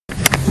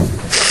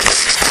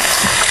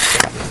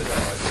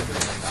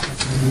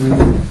Okay,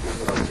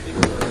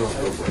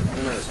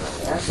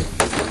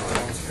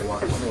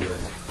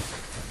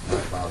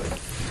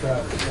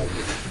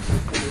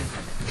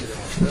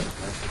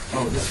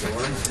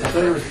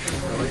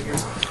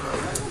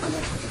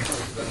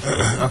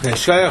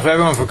 shayach for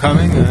everyone for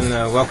coming, and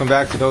welcome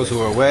back to those who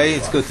are away.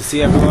 It's good to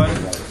see everyone.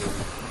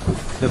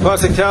 The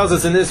pasuk tells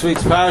us in this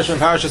week's parasha,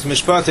 Parashas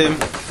Mishpatim,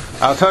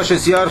 Al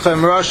Tashis Yadcha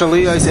Rasha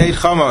Liyos Eid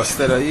Chamos,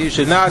 that you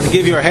should not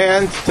give your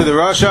hand to the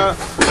Rasha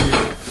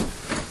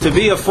to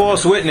be a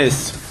false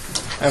witness.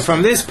 And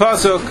from this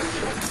pasuk,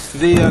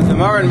 the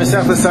Gemara in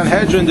Masechta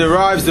Sanhedrin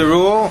derives the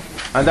rule,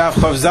 and Daf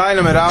Chav Zayin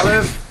Amud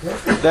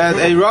Aleph, that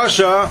a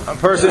Rasha, a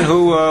person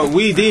who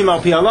we deem al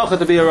pi halacha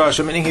to be a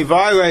Rasha, meaning he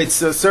violates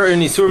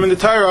certain isurim in the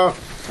Torah,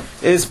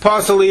 is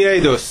pasal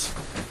yedus.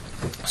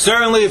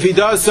 Certainly, if he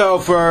does so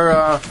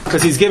for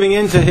because he's giving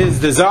in to his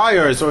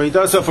desires, or he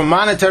does so for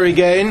monetary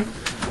gain,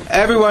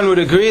 everyone would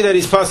agree that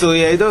he's pasal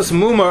yedus.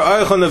 Mumar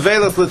oichon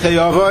nevelas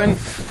l'teyavon,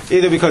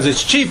 either because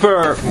it's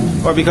cheaper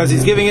or because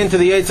he's giving in to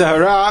the Yetzer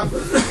Hara,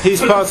 he's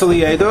pasal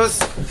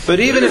yedus. But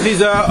even if he's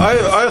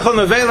oichon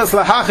nevelas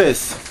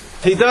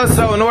lahachis, he does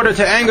so in order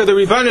to anger the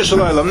Ribbono Shel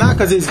Olam, not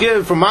because he's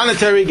giving for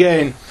monetary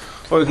gain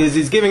or because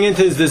he's giving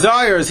into his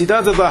desires. He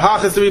does it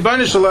lahachis the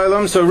Ribbono Shel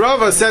Olam. So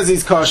Rava says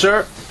he's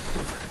kosher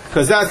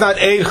because that's not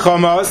eid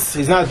chamas.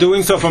 He's not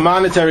doing so for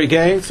monetary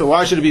gain. So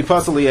why should it be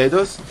pasal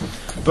yedus?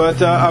 But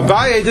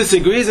Abaye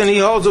disagrees, and he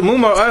holds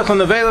mumar oichel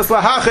nevelas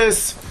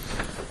lahachis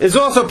is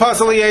also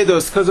pasal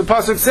yedus because the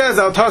pasuk says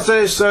al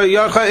tasesh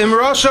yadcha im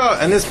rasha,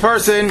 and this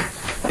person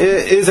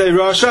is a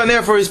Rasha, and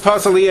therefore he's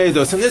pasal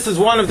yedus. And this is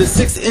one of the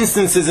 6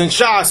 instances in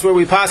Shas where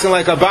we pass in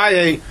like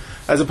Abaye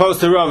as opposed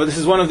to Rava. This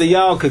is one of the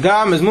Yal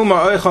Kagam, is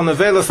Mumar Oichel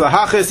Nevelas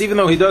Lahachis, even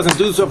though he doesn't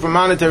do so for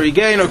monetary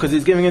gain or because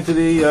he's giving into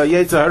the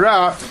Yetzer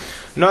Hara,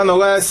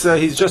 nonetheless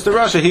he's just a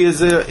Rasha. He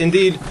is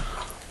indeed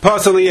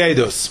pasal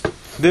yedus.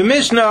 The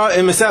Mishnah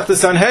in Masechta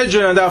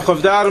Sanhedrin and Daf Chav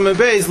Darim and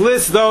Beis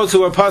lists those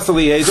who are pasal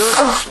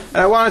yedus, and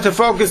I wanted to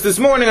focus this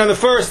morning on the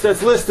first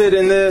that's listed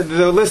in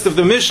the list of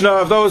the Mishnah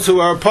of those who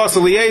are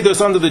pasal yedus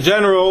under the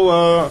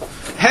general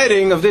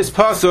heading of this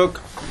pasuk.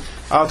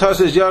 Al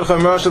Tashish Yadcha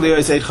Rasha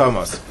Liyos Eid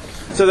Chamos.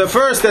 So the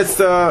first that's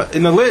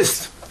in the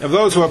list of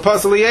those who are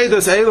pasal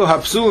yedus, Elu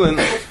Hapsulin,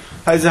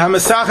 has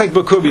Hamasachik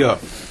Bakubya,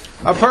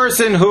 a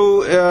person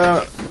who,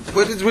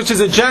 which is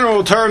a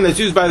general term that's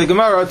used by the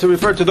Gemara to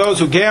refer to those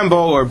who gamble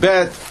or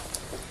bet,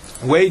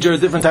 wager,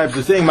 different types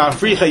of things.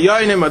 Ma'africha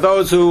yoinim are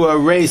those who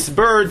race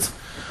birds,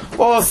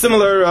 all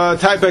similar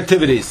type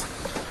activities.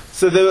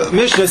 So the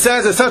Mishnah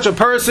says that such a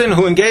person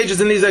who engages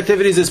in these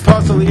activities is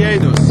pasal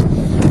yedus.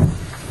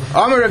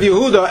 Amar Rav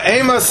Yehuda,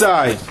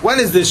 Eimasai. When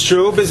is this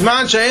true?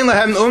 Bisman she'ein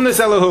lahem umnis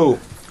elahu.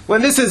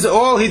 When this is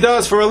all he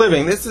does for a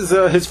living, this is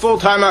his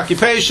full-time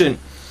occupation,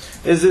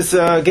 is this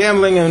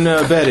gambling and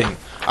betting.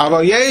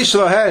 Aval yesh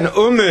lahen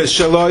umis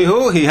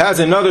shaloihu. He has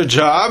another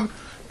job.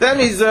 Then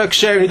he's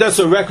ksher. He does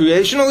so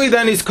recreationally.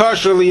 Then he's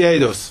kosher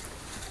liyedus.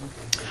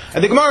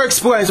 And the Gemara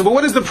explains. But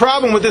what is the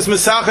problem with this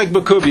mesachik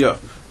bakubya?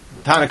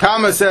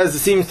 Tanakama says it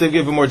seems to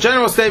give a more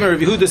general statement.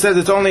 Rabbi Yehuda says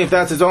it's only if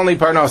that's his only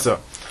parnasa.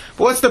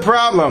 But what's the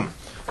problem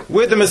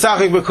with the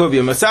mesachik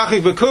bakubya?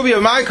 Mesachik bakubya,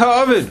 my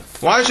ka'avid.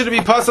 Why should it be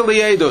pasal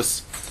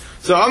liyedus?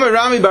 So Amar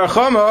Rami Bar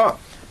Chama,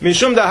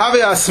 Mishum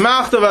dahavi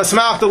asmachta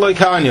v'asmachta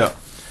loikanya.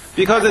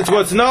 Because it's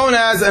what's known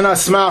as an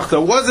asmachta.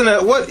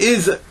 What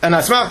is an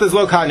asmachta is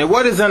lokanya?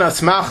 What is an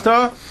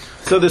asmachta?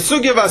 So the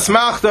sugya of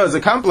asmachta is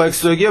a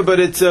complex sugya, but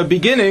its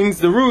beginnings,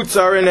 the roots,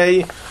 are in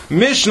a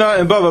Mishnah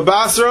in Bava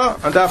Basra,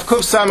 and Daf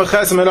Kuf Samach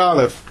Ches Amud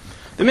Aleph.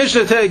 The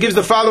Mishnah gives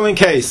the following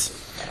case.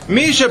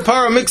 Misha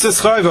para mixas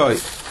chayvoi.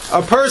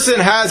 A person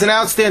has an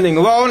outstanding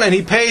loan, and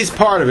he pays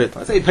part of it.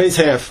 Let's say he pays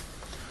half.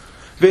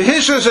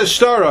 V'hishlosh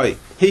ashtaroi.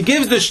 He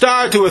gives the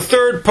shtar to a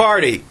third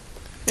party.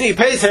 And he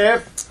pays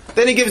half.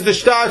 Then he gives the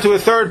shtar to a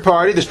third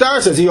party. The shtar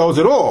says he owes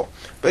it all,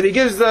 but he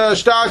gives the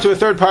shtar to a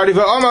third party.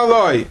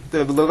 V'amaloi.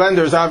 The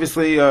lender is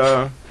obviously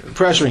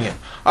pressuring him.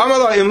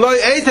 Amaloi imloi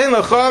eiten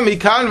lecha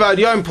mikan v'ad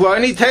yom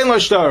ploni tein lo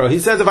shtaro. He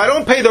says if I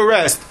don't pay the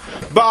rest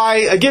by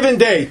a given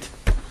date,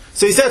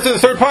 so he says to the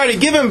third party,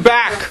 give him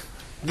back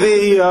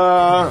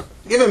the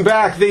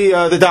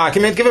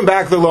document, give him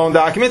back the loan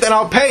document, and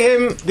I'll pay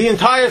him the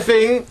entire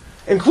thing,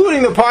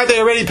 including the part they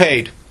already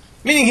paid.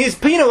 Meaning he's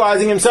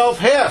penalizing himself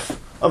half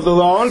of the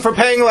loan for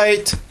paying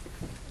late.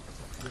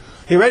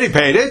 He already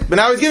paid it, but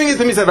now he's giving it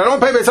to me. He said, if I don't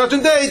pay by such a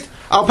date,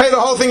 I'll pay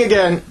the whole thing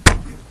again.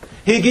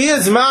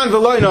 Higias man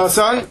v'loy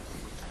nasan,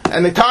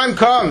 and the time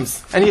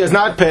comes, and he has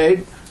not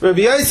paid. Rabbi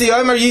Yossi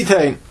Omer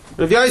Yitain.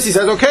 Rabbi Yossi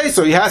says, okay,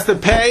 so he has to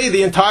pay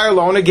the entire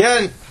loan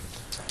again.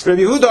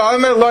 Rabbi Yehuda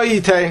Omer Lo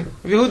Yitain.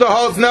 Rabbi Yehuda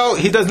holds, no,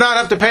 he does not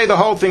have to pay the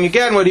whole thing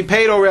again. What he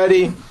paid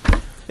already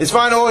is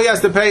fine. All he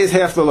has to pay is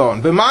half the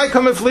loan. But my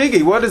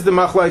kamefligi, what is the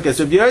machlokes?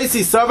 Rabbi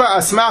Yossi Sava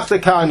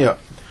Asmachta Kanya.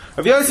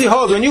 Rabbi Yossi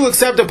holds, when you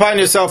accept upon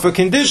yourself a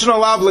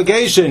conditional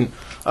obligation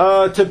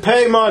to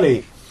pay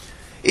money,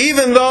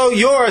 even though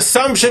your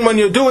assumption when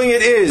you're doing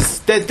it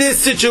is that this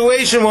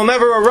situation will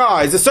never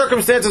arise, the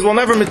circumstances will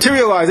never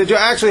materialize, that you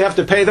actually have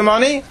to pay the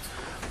money,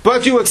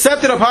 but you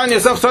accepted upon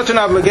yourself such an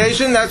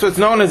obligation. That's what's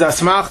known as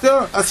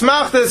asmachta.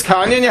 Asmachta is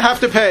kanya, and you have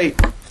to pay.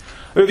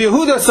 Rav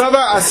Yehuda Sava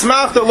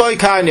asmachta loy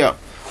kanya.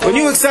 When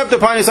you accept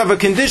upon yourself a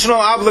conditional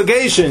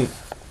obligation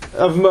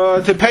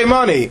to pay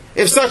money,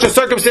 if such a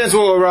circumstance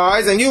will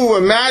arise, and you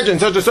imagine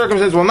such a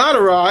circumstance will not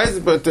arise,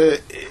 but in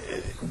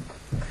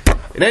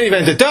any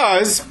event it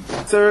does,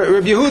 so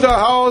Rabbi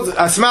Yehuda holds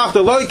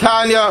asmachta loy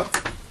kanya.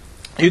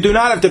 You do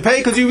not have to pay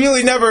because you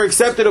really never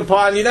accepted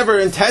upon, you never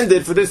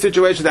intended for this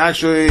situation to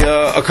actually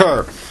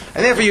occur.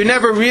 And therefore you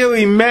never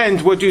really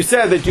meant what you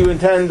said that you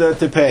intend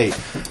to pay.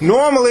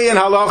 Normally in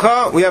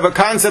halacha, we have a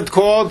concept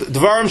called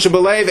dvarim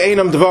shebelev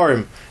einam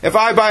dvarim. If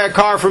I buy a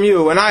car from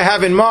you and I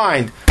have in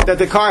mind that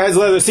the car has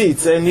leather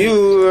seats and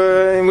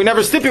we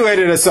never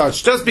stipulated as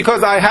such, just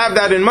because I have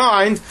that in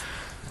mind,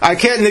 I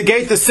can't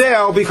negate the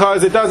sale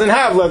because it doesn't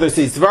have leather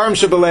seats. Dvarim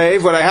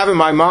shebelev, what I have in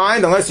my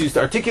mind, unless you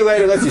articulate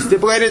it, unless you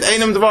stipulate it,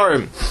 einam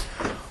dvarim.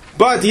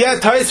 But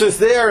yet, Taisvus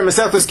there in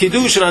Masechtas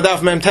Kiddushin,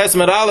 Adaf Mem Tes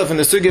Med Aleph, in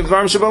the Sugi of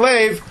Dvarim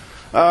shebelev,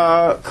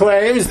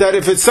 claims that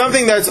if it's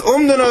something that's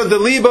umdana de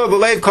liba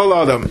belev kol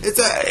adam,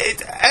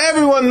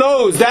 everyone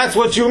knows that's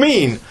what you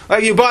mean.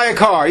 Like you buy a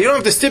car, you don't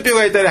have to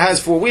stipulate that it has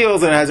four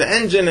wheels and it has an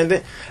engine,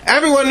 and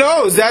everyone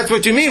knows that's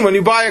what you mean when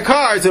you buy a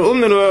car. It's an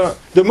umdana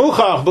de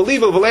muchach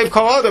beliba belev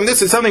kol adam.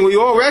 This is something we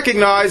all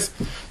recognize.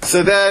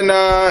 So then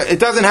it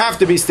doesn't have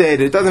to be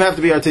stated, it doesn't have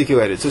to be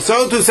articulated.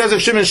 So too says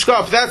of Shimon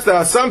Shkop. That's the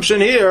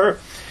assumption here.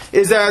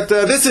 Is that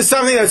this is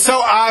something that's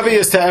so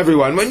obvious to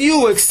everyone. When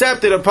you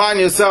accepted upon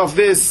yourself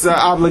this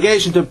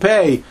obligation to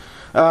pay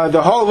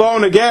the whole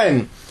loan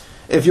again,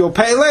 if you'll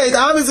pay late,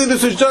 obviously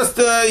this was just,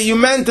 you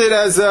meant it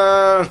as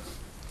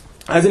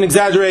an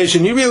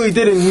exaggeration. You really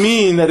didn't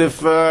mean that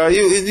if,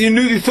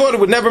 you thought it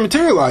would never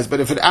materialize, but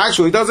if it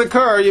actually does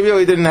occur, you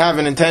really didn't have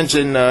an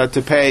intention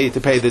to pay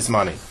this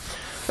money.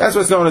 That's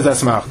what's known as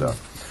asmachta.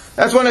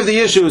 That's one of the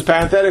issues,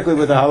 parenthetically,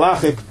 with the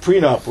halachic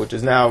prenup, which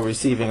is now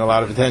receiving a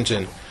lot of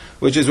attention,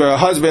 which is where a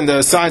husband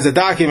signs a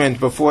document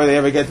before they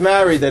ever get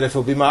married that if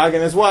he'll be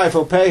ma'agen his wife,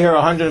 he'll pay her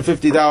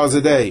 $150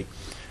 a day.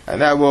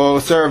 And that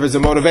will serve as a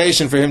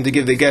motivation for him to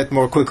give the get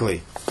more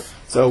quickly.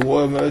 So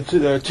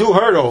there are two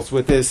hurdles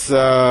with this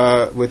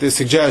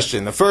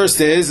suggestion. The first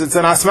is, it's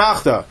an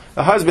asmachta.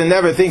 The husband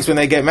never thinks when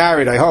they get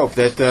married, I hope,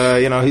 that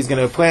he's going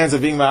to have plans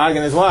of being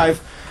ma'agen his wife,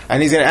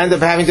 and he's going to end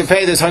up having to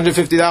pay this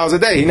 $150 a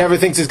day. He never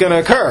thinks it's going to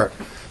occur.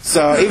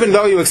 So even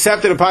though you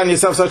accepted upon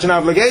yourself such an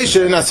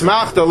obligation,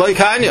 asmachta loy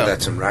kanya.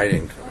 That's in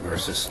writing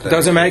versus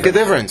doesn't make a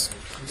difference.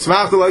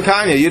 Asmachta loy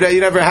kanya. You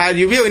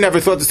really never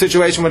thought the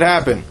situation would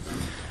happen.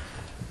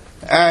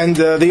 And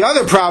the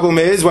other problem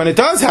is when it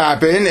does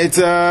happen, it's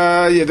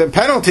the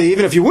penalty.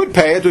 Even if you would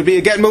pay it, would be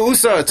a get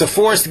meusa. It's a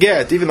forced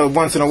get. Even though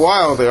once in a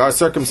while there are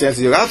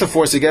circumstances you're allowed to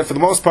force a get, for the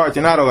most part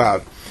you're not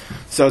allowed.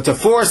 So it's a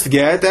forced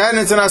get, and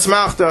it's an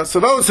asmachta. So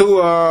those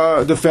who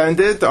defend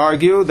it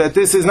argue that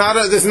this is not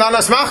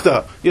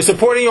asmachta. You're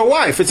supporting your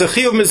wife. It's a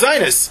chiyuv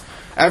mezainis.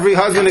 Every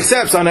husband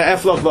accepts on a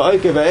efloch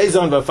va'oike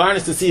va'ezon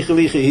va'farnis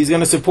t'sichelichi. He's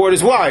going to support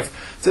his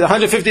wife. So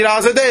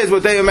 $150 a day is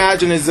what they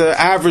imagine is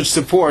average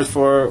support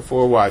for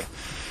a wife.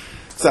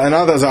 So, and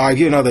others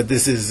argue, that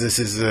this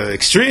is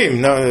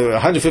extreme. No,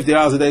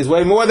 $150 a day is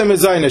way more than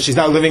mezainis. She's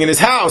not living in his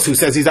house. Who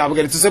says he's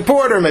obligated to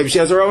support her? Maybe she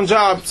has her own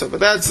job. So, but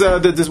that's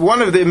this one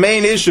of the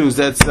main issues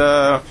that's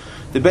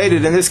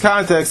debated in this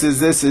context. Is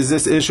this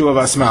issue of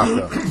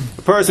asmachta?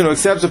 A person who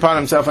accepts upon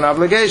himself an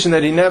obligation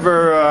that he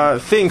never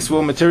thinks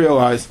will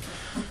materialize,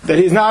 that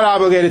he's not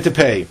obligated to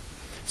pay.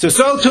 So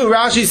too,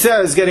 Rashi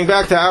says, getting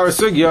back to our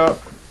sugya.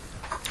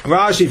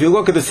 Rashi, if you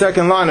look at the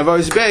second line of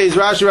Ois Beis,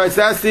 Rashi writes,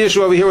 that's the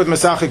issue over here with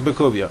Masachik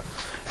Bekubya.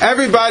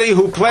 Everybody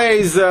who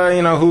plays,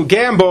 who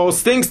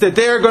gambles, thinks that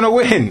they're going to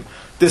win.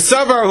 The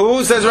Savar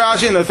who, says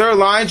Rashi in the third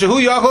line, Shehu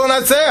Yachol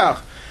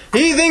Natseach.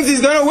 He thinks he's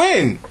going to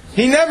win.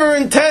 He never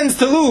intends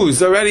to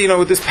lose. Already,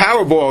 with this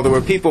Powerball, there were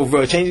people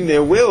changing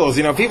their wills.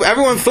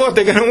 Everyone thought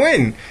they're going to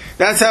win.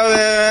 That's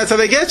how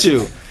they get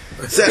you.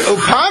 So, he says,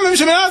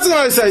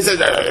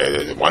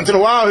 once in a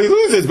while he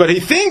loses, but he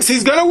thinks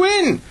he's going to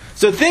win.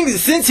 So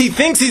since he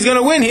thinks he's going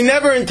to win, he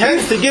never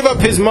intends to give up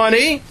his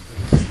money,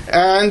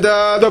 and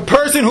the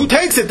person who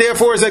takes it,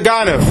 therefore, is a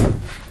ganav.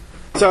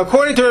 So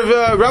according to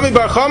Rabbi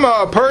Bar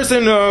Chama, a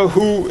person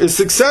who is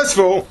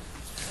successful,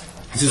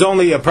 this is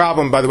only a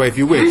problem, by the way, if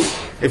you win.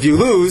 If you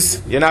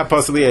lose, you're not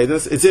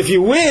posiliatus. It's if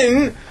you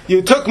win,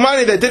 you took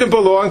money that didn't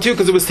belong to you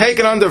because it was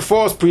taken under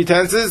false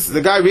pretenses.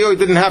 The guy really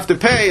didn't have to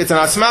pay. It's an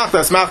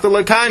asmachta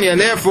lekanya, and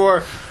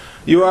therefore,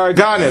 you are a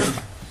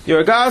ganav.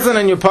 You're a gazan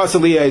and you're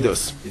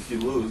posiliatus. If you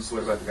lose,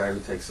 what about the guy who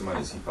takes the money?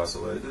 Is he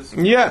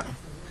posiliatus? Yeah.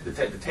 The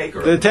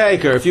taker. The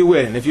taker, if you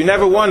win. If you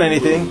never won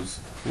anything,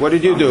 what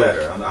did you do?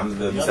 I'm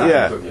the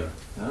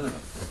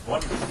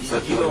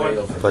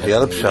But the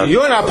other pshat,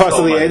 you're not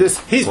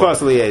posiliatus, he's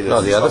posiliatus.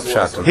 No, the other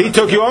pshat. He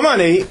took your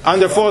money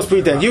under false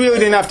pretense. You really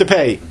didn't have to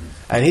pay.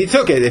 And he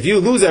took it. If you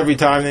lose every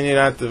time, then you're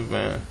not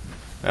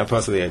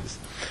posiliatus.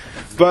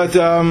 But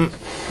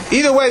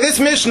either way, this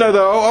Mishnah,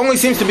 though, only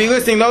seems to be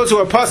listing those who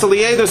are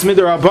posiliatus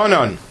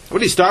midarabanan. What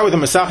do you start with a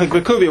Masachik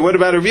Bekubya? What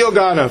about a real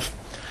ganav?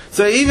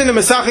 So even the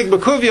Mesachik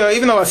B'Kuvya,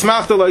 even though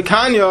Asmachta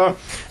Loikanya,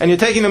 and you're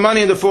taking the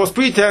money under false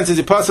pretenses,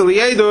 you Pasal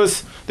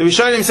Yedus, the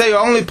Rishonim say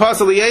you're only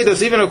Pasal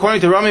Yedus, even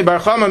according to Rami Bar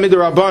Chama,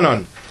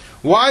 Midrabanan.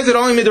 Why is it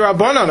only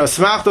Midrabanan,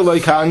 Asmachta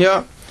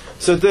Loikanya?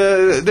 So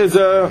there's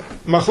a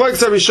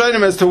Machlokes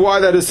Rishonim as to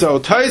why that is so.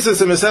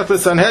 Taisus in Masechta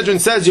Sanhedrin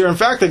says you're in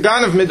fact a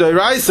gan of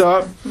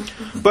Midoraisa,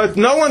 but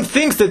no one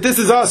thinks that this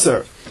is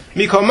Aser.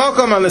 Mikol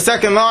Mokom on the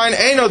second line,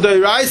 Eino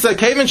Doiraisa,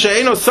 Kevin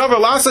She'eino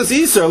Savar Lasas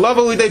Iser,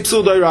 Lavo Lidei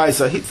Psul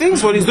Doiraisa. He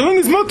thinks what he's doing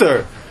is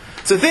mutter.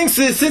 So since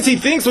he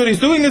thinks what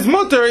he's doing is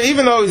mutter,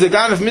 even though he's a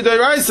gan of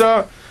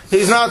Midoraisa,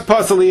 he's not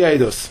Pasali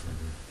Edus.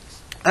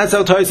 That's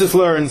how Taisus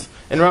learns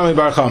in Rami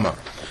Bar Chama.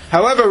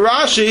 However,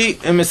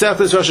 Rashi in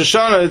Masechtas Rosh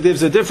Hashanah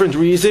gives a different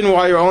reason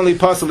why you're only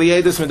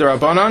Pasali Edus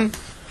Midorabanan.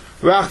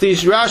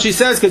 Rashi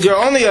says, because you're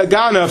only a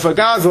gana for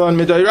gazla and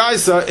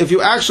midoraisa if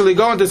you actually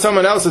go into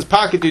someone else's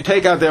pocket, you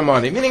take out their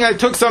money. Meaning, I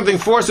took something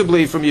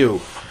forcibly from you.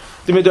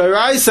 The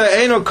midoraisa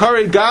eino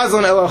kari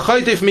gazlan ela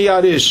chaytif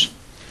miyadish.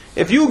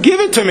 If you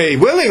give it to me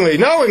willingly,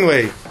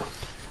 knowingly,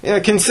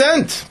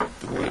 consent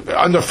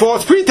under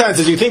false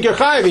pretenses, you think you're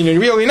chayiv and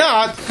you're really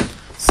not,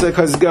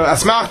 because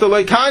asmachta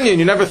loikanya, and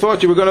you never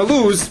thought you were going to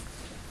lose.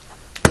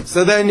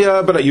 So then,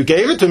 but you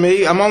gave it to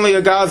me. I'm only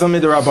a gazlan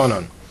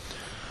midorabanan.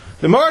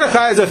 The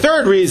Mordechai is a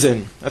third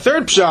reason, a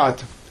third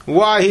pshat,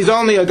 why he's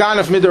only a gan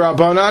of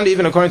midrabanan,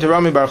 even according to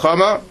Rami Bar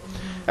Chama,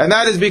 and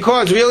that is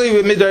because really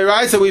with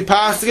midoraisa we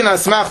pass in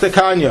asmachta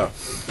kanya.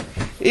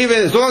 Even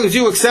as long as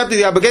you accepted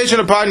the obligation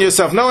upon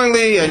yourself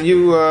knowingly, and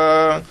you,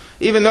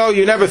 even though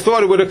you never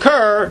thought it would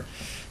occur,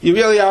 you're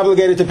really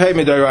obligated to pay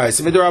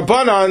midoraisa.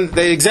 Midrabanan,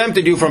 they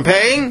exempted you from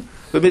paying,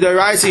 but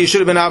midoraisa you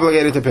should have been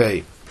obligated to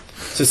pay.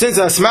 So since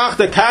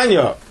asmachta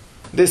kanya,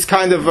 this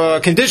kind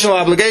of conditional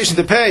obligation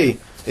to pay,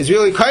 is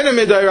really kind of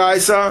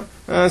midoraisa,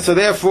 so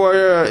therefore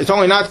it's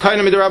only not kind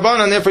of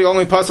midorabanan, therefore you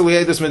only possibly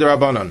hate this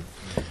midorabanan.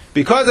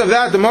 Because of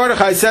that, the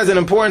Mordechai says an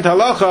important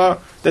halacha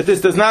that this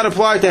does not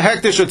apply to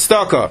hektish or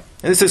tzedakah.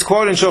 And this is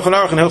quoted in Shulchan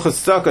Aruch and Hilchos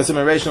Tzedakah,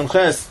 Simon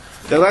Ches,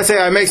 that let's say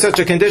I make such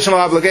a conditional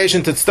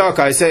obligation to tzedakah.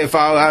 I say if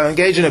I'll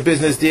engage in a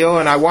business deal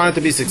and I want it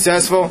to be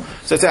successful,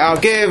 so I'll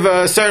give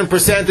a certain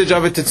percentage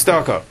of it to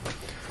tzedakah.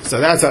 So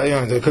that's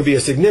there could be a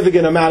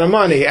significant amount of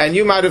money, and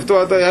you might have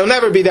thought that I'll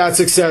never be that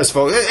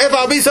successful. If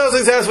I'll be so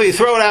successful, you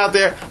throw it out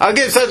there, I'll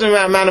give such an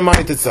amount of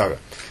money to tzedakah.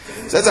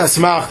 So that's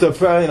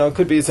asmachta. It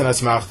could be it's an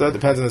asmachta.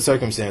 Depends on the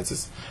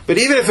circumstances. But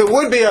even if it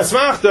would be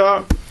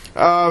asmachta,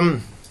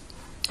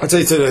 let's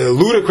say it's a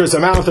ludicrous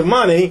amount of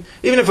money.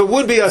 Even if it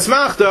would be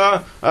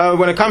asmachta,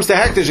 when it comes to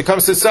hektish, it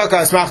comes to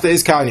tzedakah, asmachta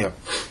is kanya.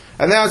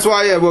 And that's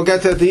why we'll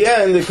get to at the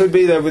end. It could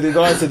be that with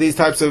regards to these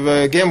types of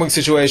gambling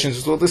situations,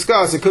 which we'll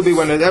discuss, it could be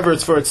whenever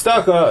it's for a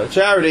tzedakah,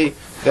 charity,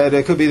 that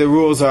it could be the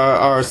rules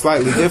are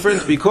slightly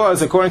different.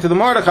 Because according to the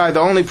Mordechai,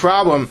 the only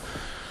problem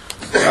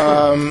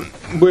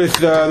with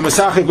the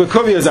Masachik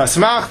B'Kuvya is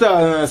asmachta,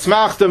 and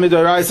asmachta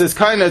midoraisa is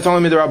kaina. It's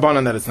only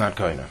midorabanan that it's not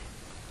kaina.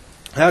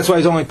 That's why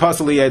it's only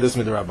pasali yedus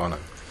midorabanan.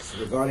 So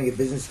regarding a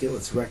business deal,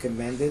 it's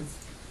recommended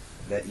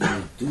that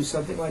you do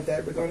something like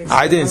that regarding.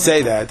 I didn't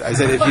say that. I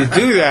said if you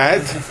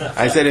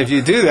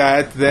do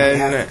that,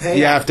 then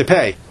you have to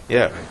pay.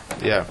 Yeah.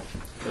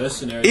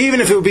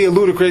 Even if it would be a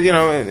ludicrous,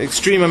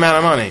 extreme amount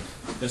of money.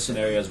 There's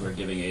scenarios where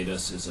giving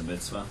edus is a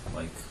mitzvah,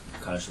 like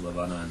Kadosh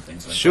Levana and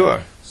things like that.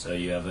 Sure. So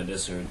you have a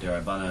dis or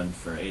derabanan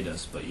for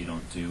edus, but you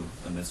don't do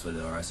a mitzvah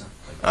d'oraisa.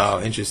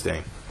 Oh,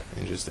 interesting.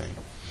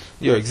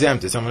 You're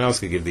exempted. Someone else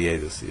could give the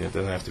edus. It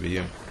doesn't have to be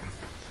you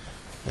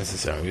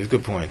necessarily. It's a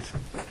good point.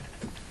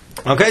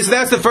 Okay, so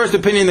that's the first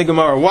opinion in the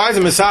Gemara. Why is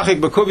a Mesachik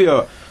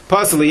B'Kuvya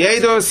Pasali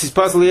Edus? He's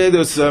Pasali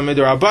Edus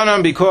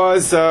Midrabanan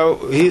because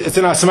it's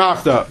an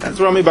Asmachta. That's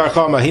Rami Bar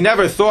Chama. He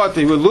never thought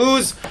he would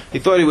lose. He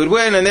thought he would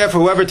win, and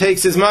therefore whoever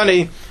takes his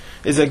money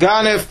is a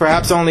Ganef,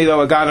 perhaps only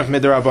though a Ganef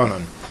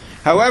Midrabanan.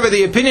 However,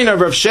 the opinion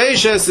of Rav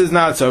Sheshes is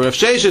not so. Rav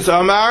Sheshes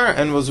Amar,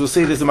 and we'll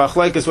see this in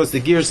Machlekes, what's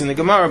the Girs in the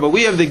Gemara, but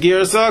we have the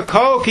Girsa,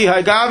 Ko Ki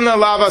Hagavna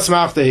Lav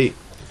Asmachtahi.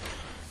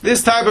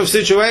 This type of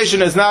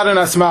situation is not an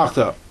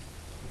Asmachta.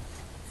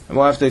 And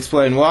we'll have to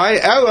explain why.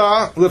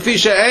 Ella,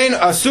 Lefisha Ein,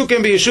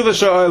 Asukim B'Yeshuva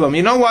Sha'olam.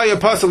 You know why you're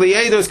Pasali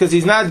Eidos? Because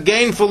he's not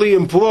gainfully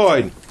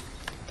employed.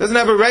 Doesn't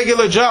have a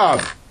regular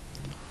job.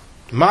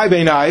 My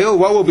Beinayu,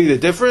 what will be the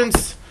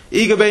difference?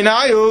 Iga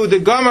Beinayu, the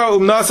Gomer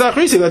Umnasa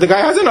Chrisi. The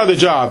guy has another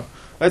job.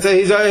 Let's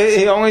say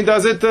he only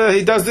does it,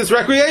 he does this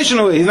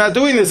recreationally. He's not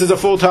doing this as a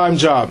full-time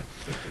job.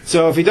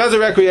 So if he does it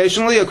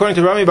recreationally, according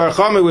to Rami Bar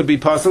Chama, it would be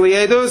Pasali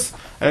Eidos.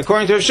 And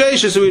according to Rav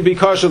Sheshes, it would be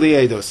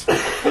Kashali Eidos.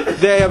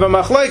 They have a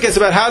machlokes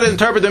about how to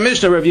interpret the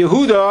Mishnah. Rav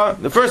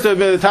Yehuda, the first of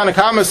the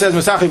Tanakama says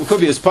Masachik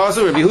B'Kuvya is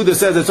possible. Rav Yehuda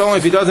says it's only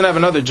if he doesn't have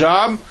another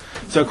job.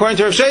 So according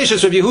to Rav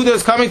Sheshes, Rav Yehuda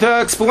is coming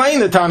to explain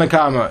the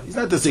Tanakama. He's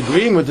not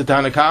disagreeing with the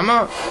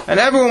Tanakama. And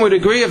everyone would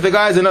agree if the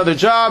guy has another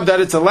job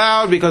that it's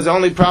allowed, because the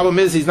only problem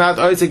is he's not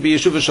Oisik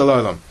B'Yeshuva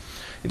Shalom.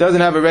 He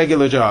doesn't have a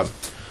regular job.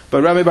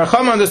 But Rabbi Bar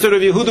Chama understood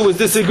Rav Yehuda was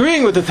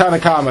disagreeing with the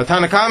Tanakama.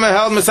 Tanakama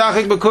held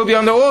Masachik B'Kuvya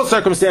under all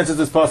circumstances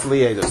as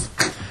Pasali Eidos.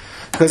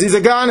 Because he's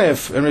a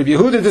Ganef. And Rabbi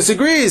Yehuda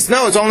disagrees.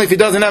 No, it's only if he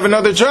doesn't have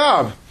another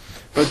job.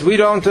 But we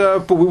don't.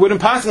 But we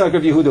wouldn't pass like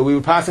Rav Yehuda. We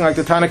would pass like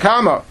the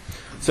Tanakama.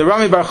 So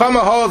Rami Bar Chama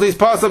holds he's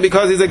possible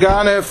because he's a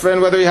ganef,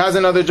 and whether he has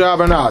another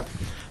job or not.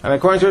 And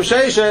according to Rav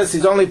Sheshes,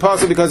 he's only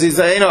possible because he's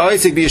Eino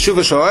Oisik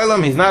b'Yeshuva Shel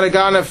Olam. He's not a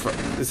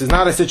ganef. This is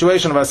not a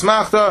situation of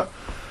asmachta,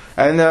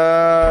 and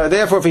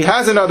therefore, if he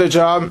has another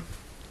job,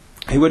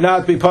 he would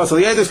not be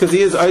possible yedus because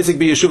he is Oisik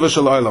b'Yeshuva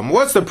Shel Olam.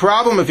 What's the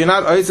problem if you're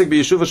not Oisik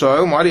b'Yeshuva Shel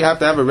Olam? Why do you have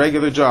to have a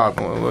regular job?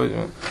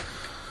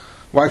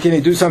 Why can't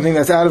he do something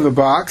that's out of the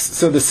box?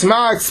 So the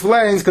Sma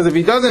explains, because if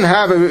he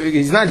doesn't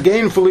he's not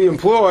gainfully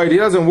employed, he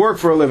doesn't work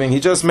for a living, he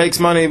just makes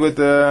money with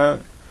the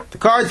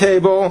card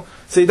table,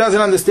 so he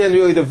doesn't understand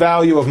really the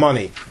value of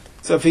money.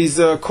 So if he's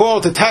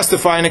called to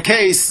testify in a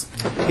case,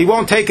 he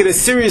won't take it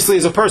as seriously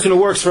as a person who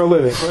works for a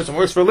living. A person who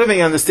works for a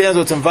living understands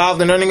what's involved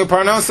in earning a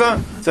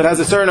parnasa, so it has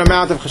a certain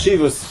amount of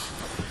chashivus,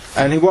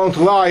 and he won't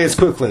lie as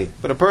quickly.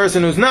 But a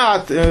person who's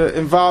not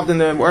involved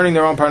in earning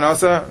their own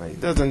parnasa, he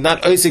doesn't,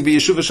 not oisik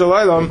b'yeshuva shel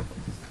olam,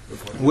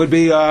 would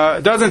be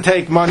doesn't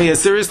take money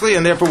as seriously,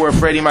 and therefore we're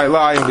afraid he might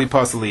lie and be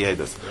possibly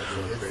yedus.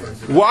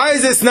 Why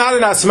is this not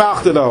an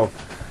asmachta though?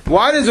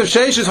 Why does Rav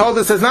Sheshes hold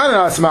this as not an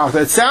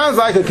asmachta? It sounds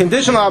like a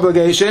conditional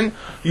obligation.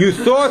 You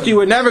thought you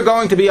were never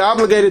going to be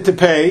obligated to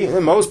pay.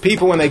 And most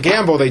people, when they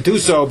gamble, they do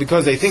so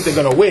because they think they're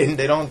going to win.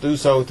 They don't do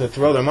so to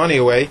throw their money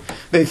away.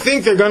 They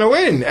think they're going to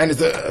win, and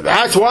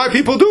that's why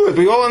people do it.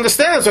 We all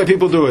understand that's why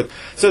people do it.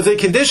 So it's a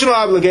conditional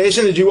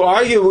obligation that you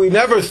arguably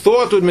never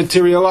thought would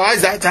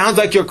materialize. That sounds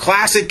like your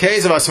classic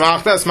case of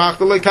asmachta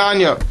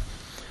lekanya.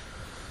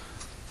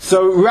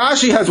 So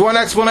Rashi has one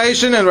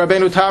explanation, and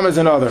Rabbeinu Tam has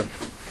another.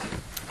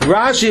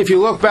 Rashi, if you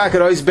look back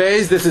at Ois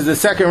Beis, this is the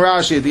second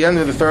Rashi at the end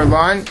of the third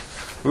line.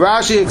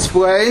 Rashi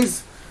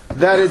explains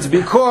that it's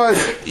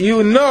because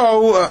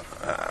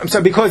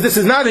because this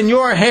is not in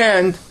your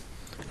hand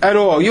at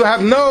all. You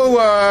have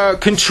no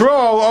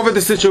control over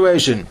the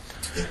situation.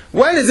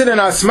 When is it an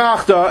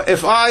asmachta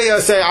if I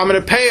say I'm going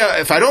to pay,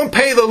 if I don't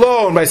pay the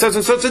loan by such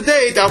and such a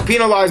date, I'll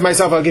penalize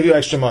myself, I'll give you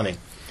extra money.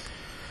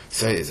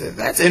 So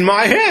that's in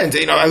my hands,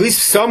 at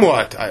least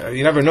somewhat.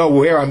 You never know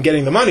where I'm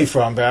getting the money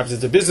from. Perhaps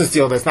it's a business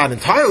deal that's not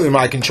entirely in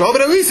my control,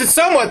 but at least it's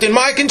somewhat in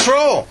my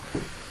control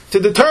to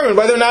determine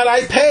whether or not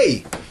I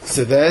pay.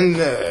 So then,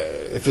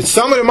 if it's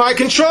somewhat in my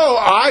control,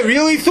 I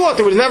really thought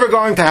it was never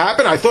going to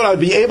happen. I thought I would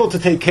be able to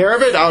take care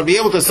of it. I would be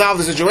able to solve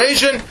the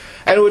situation,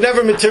 and it would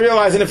never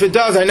materialize. And if it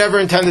does, I never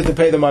intended to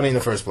pay the money in the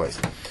first place.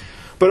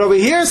 But over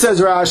here,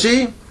 says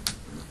Rashi,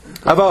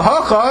 Aval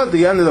Hacha,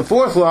 the end of the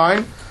fourth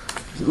line,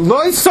 he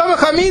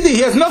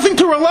has nothing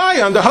to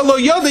rely on.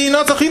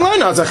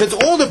 It's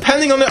all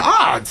depending on the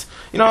odds,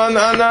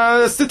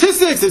 on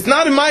statistics. It's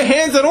not in my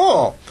hands at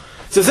all.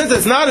 So since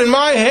it's not in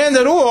my hand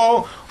at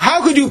all,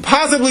 how could you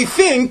possibly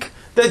think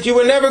that you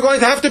were never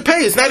going to have to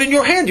pay? It's not in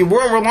your hand. You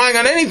weren't relying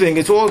on anything.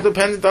 It's all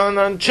dependent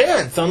on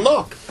chance, on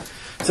luck.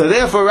 So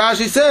therefore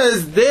Rashi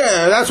says,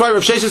 that's why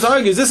Rav Sheshes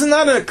argues, this is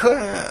not an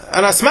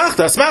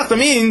asmachta. Asmachta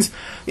means,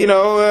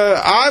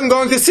 I'm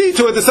going to see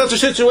to it that such a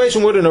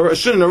situation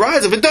shouldn't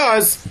arise. If it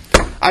does,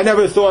 I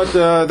never thought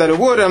that it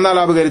would, and I'm not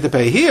obligated to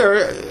pay. Here,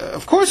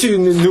 of course you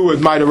knew it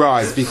might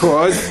arise,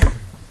 because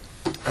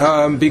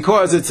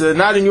it's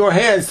not in your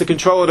hands to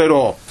control it at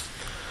all.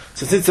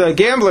 So since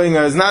gambling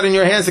is not in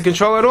your hands to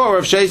control it at all,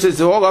 Rav Sheshes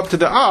is all up to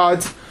the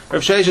odds.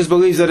 Rav Sheshes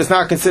believes that it's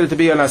not considered to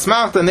be an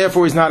asmachta, and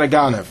therefore he's not a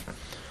ganev.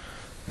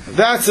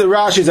 That's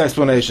Rashi's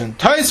explanation.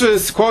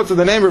 Taisvus quotes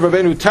the name of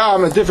Rabbeinu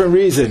Tam a different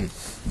reason.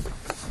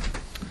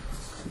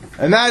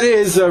 And that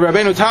is,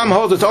 Rabbeinu Tam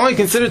holds it's only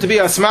considered to be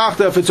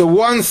asmachta if it's a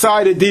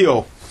one-sided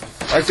deal.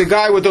 Like the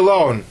guy with the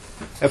loan.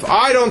 If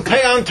I don't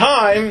pay on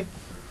time,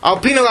 I'll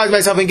penalize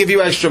myself and give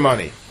you extra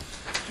money.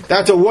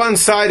 That's a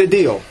one-sided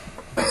deal.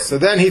 So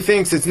then he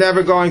thinks it's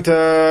never going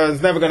to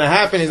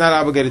happen, he's not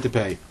obligated to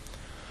pay.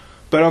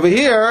 But over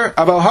here,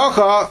 Aval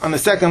Hacha, on the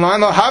second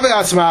line, Lo have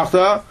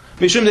asmachta,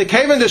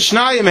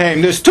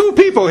 there's two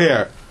people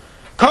here.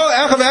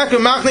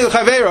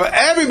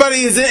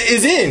 Everybody is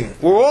in.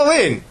 We're all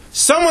in.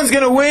 Someone's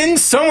going to win,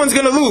 someone's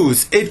going to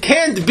lose. It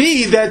can't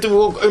be that it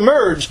will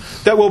emerge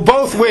that we'll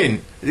both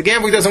win. The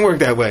gambling doesn't work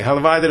that way.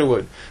 Halavai that it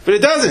would. But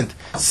it doesn't.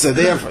 So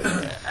therefore,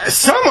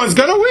 someone's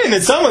going to win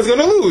and someone's going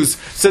to lose.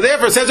 So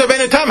therefore, says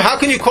Rabbeinu Tam, how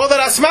can you call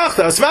that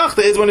asmachta?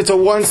 Asmachta is when it's a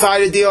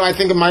one-sided deal. I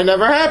think it might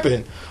never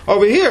happen.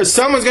 Over here,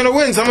 someone's going to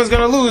win, someone's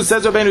going to lose.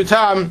 Says Rabbeinu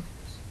Tam,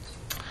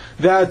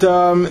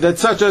 that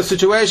such a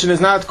situation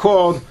is not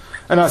called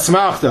an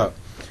asmachta.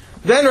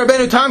 Then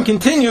Rabbeinu Tam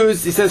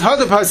continues, he says,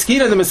 Hadab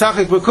Haskina the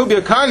Mesachik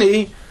B'Kubya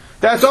Kani,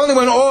 that's only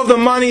when all of the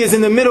money is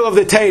in the middle of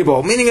the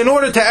table. Meaning, in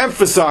order to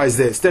emphasize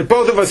this, that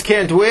both of us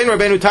can't win,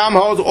 Rabbeinu Tam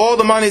holds all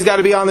the money's got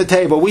to be on the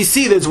table. We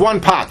see there's one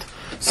pot.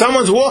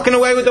 Someone's walking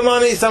away with the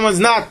money, someone's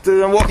not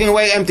walking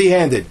away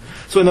empty-handed.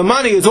 So when the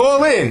money is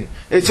all in,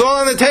 it's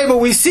all on the table,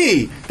 we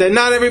see that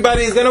not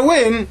everybody is going to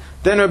win,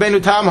 then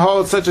Rabbeinu Tam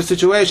holds such a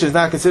situation is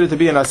not considered to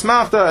be an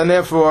asmachta, and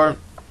therefore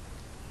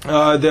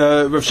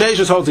the Rav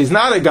Sheshes holds he's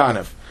not a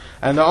ganev.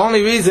 And the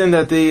only reason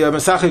that the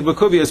Mesachik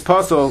B'Kubya is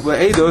possible with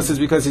Eidos is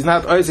because he's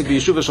not Oisik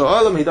b'Yeshuva Shel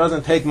Olam, he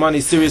doesn't take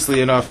money seriously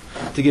enough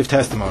to give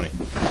testimony.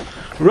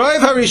 Roiv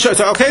Harishon.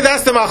 So okay,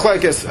 that's the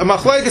machlekes. A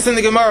machlekes in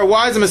the Gemara.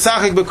 Why is a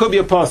Masachik B'Kubi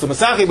apostle?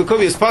 Masachik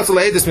B'Kubi is apostle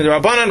Eidus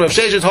Midrabanan. Rav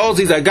Sheshet holds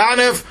he's a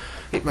Ganev.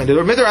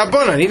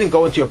 Midrabanan. He didn't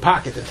go into your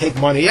pocket to take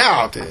money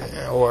out,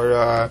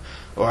 or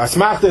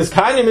Asmachta is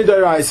Kanya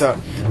Midraisa.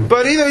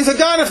 But either he's a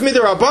Ganev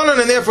Midrabanan,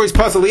 and therefore he's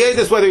apostle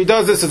Eidus, whether he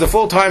does this as a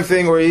full-time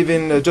thing or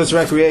even just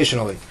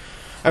recreationally.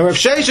 And Rav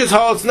Sheshet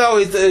holds, no,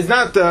 he's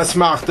not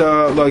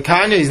Smachta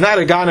Loikanya, he's not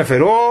a Ganef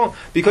at all,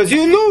 because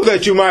you knew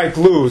that you might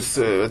lose.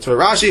 That's what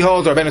Rashi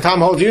holds, or Ben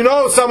Atam holds. You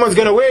know someone's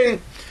going to win.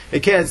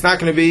 It's not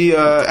going to be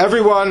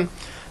everyone.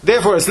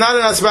 Therefore, it's not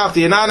an Asmachta,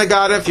 you're not a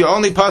Ganef, you're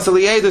only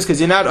Pasali Eidus, because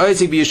you're not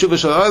Oisik B'Yeshuva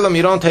Shel Olam,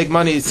 you don't take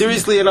money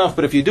seriously enough,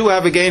 but if you do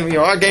have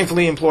you are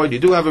gainfully employed, you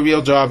do have a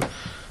real job,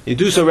 you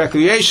do so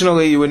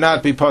recreationally, you would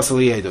not be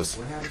Pasali Eidus.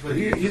 But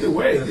either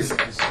way, this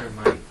is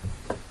money.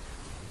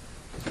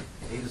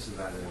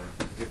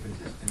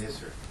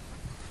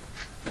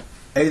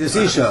 Eidus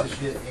Isha.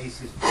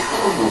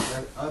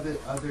 Other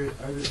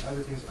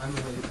things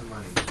unrelated to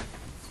money.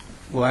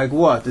 Like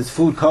what? Is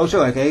food kosher?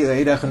 Like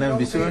Eidach and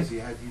Bisurin?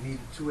 You need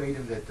 2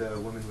 items that the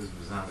woman was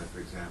Mazana, for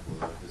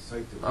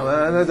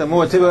example.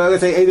 More typical,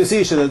 let's say Eidus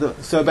Isha.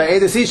 So by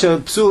Eidus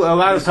Isha, a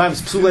lot of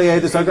times Psulei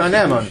Eidus are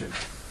Ganemon.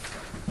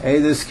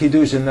 Eidus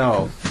Kiddushin,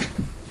 no.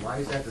 Why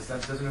is that?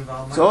 That doesn't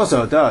involve money? So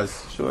also it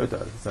does. Sure it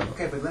does.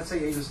 Okay, but let's say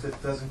Eidus that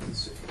doesn't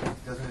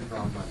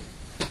involve money.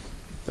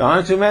 There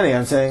aren't too many,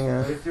 I'm saying.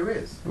 But if there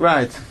is.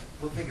 Right.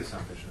 We'll think of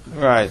something.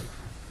 Right.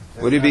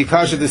 Would it be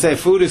kosher to say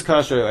food is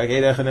kosher, like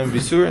Eidach and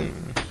Bisurin?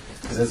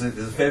 There's a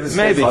famous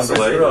maybe. Case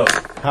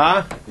with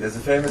huh? There's a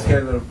famous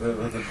case with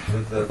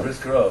the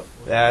Briskerov.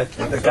 That.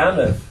 With the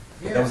Ganef.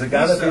 Yeah, there was a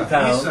Ganef in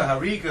town.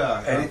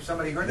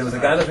 Somebody heard there was a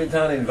Ganef in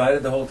town. He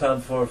invited the whole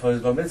town for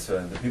his bar mitzvah,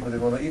 and the people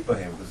didn't want to eat by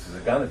him because he's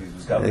a Ganef. He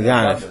was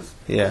Ganef.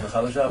 Yeah.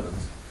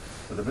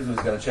 So the priest was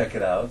going to check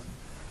it out,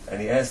 and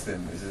he asked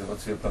him, he said,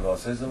 "What's your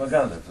panos?" He said, "I'm a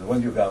Ganef." So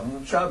when do you Ganef?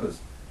 On Shabbos.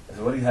 I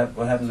said,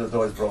 "What happens if the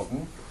door is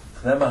broken?"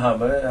 Chnema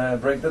hammer,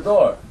 break the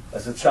door. I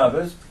said,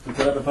 "Shabbos, you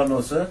can have a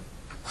panosa."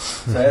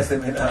 So I asked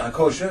him,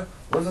 kosher?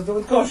 What does it do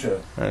with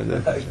kosher?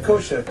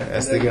 Kosher.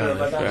 That's the gun.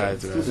 Right.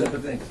 Two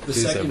separate things. The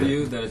second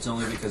view, that it's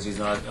only because he's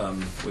not, that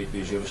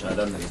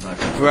he's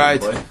not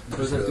right. What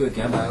does that do with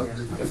gambling?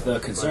 If the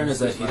concern is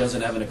that he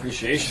doesn't have an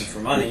appreciation for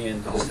money,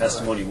 and his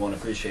testimony won't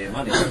appreciate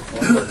money,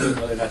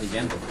 whether or not he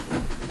gambled.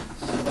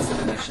 What's the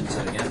connection to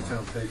the gambling?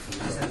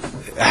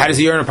 How does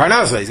he earn a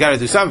parnasa? He's got to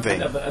do something.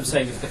 No, but I'm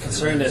saying if the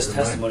concern is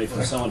testimony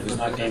from someone who's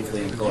not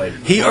gainfully employed.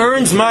 He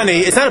earns money.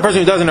 It's not a person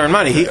who doesn't earn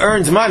money. He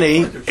earns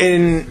money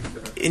in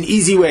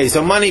easy ways.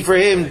 So money for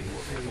him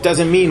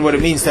doesn't mean what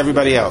it means to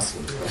everybody else.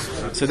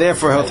 So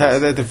therefore,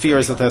 the fear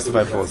is he'll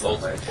testify falsely.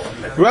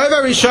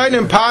 Rabbi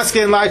Rishonim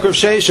Paskin like Rav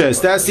Sheshes.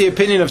 That's the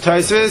opinion of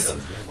Tosfos,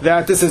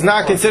 that this is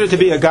not considered to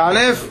be a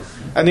Ganev.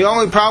 And the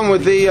only problem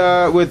with the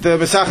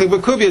Masachik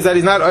B'Kubi is that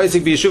he's not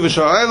Isaac B'Yeshuva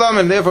Shel Olam,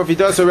 and therefore if he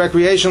does so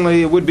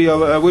recreationally, it would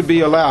be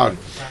allowed.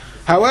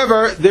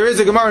 However, there is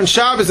a Gemara in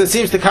Shabbos that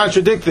seems to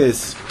contradict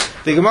this.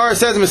 The Gemara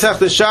says in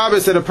Masechta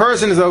Shabbos that a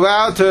person is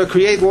allowed to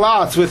create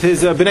lots with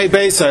his Bnei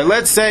Beisai.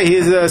 Let's say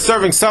he's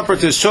serving supper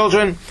to his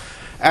children,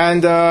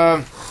 and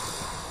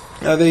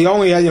he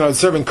only has,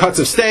 serving cuts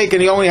of steak,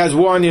 and he only has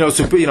one,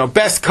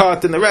 best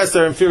cut, and the rest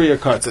are inferior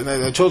cuts. And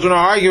the children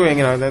are arguing,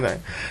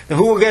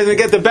 who will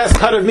get the best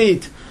cut of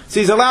meat. So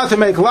he's allowed to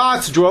make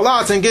lots, draw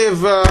lots, and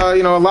give, a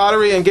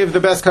lottery, and give the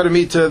best cut of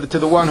meat to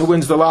the one who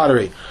wins the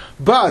lottery.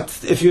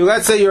 But if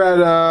let's say you're at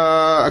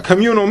a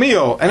communal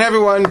meal, and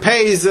everyone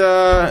pays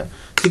to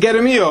get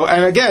a meal,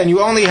 and again, you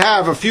only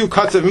have a few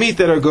cuts of meat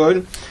that are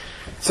good.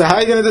 So how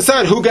are you going to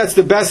decide who gets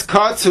the best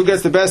cuts, who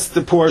gets the best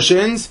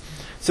portions?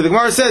 So the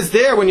Gemara says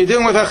there, when you're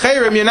dealing with a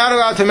chayrim, you're not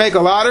allowed to make a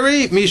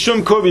lottery,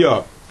 mishum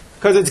kubya,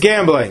 because it's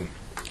gambling.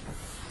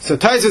 So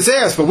Tosfos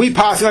asks, but we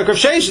pass like Rav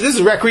Sheshes, this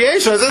is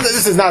recreational,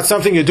 this is not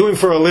something you're doing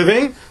for a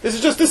living, this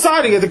is just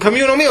deciding at the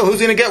communal meal who's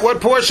going to get what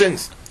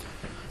portions.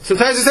 So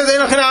Tosfos says,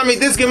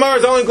 this Gemara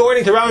is only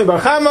going to Rami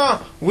Bar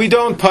Chama, we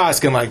don't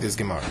paskin like this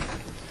Gemara.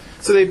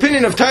 So the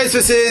opinion of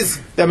Tosfos is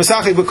that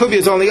Masachik B'Kubi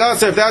is only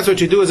us if that's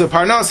what you do as a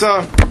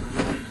parnasa,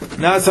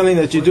 not something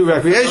that you do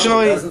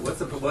recreationally. What's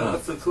the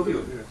kubi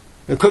over here?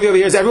 The kubi over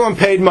here is everyone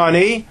paid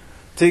money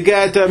to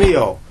get a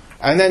meal.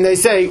 And then they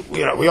say,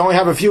 we only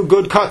have a few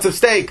good cuts of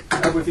steak.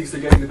 Everyone thinks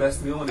they're getting the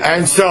best meal.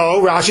 And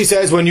so Rashi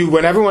says, when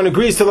everyone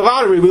agrees to the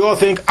lottery, we all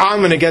think, I'm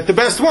going to get the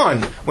best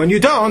one. When you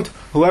don't,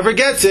 whoever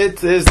gets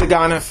it is the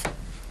ganef.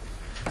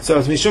 So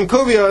it's mishum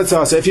kubia. It's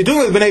also, if you're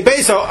doing it with bnei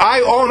beiso,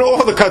 I own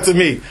all the cuts of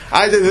meat.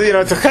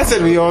 It's a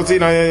chesed. We all,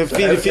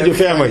 feed your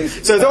family.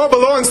 So it all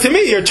belongs to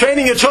me. You're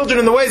training your children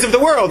in the ways of the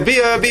world. Be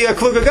a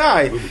kluga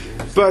guy.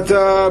 But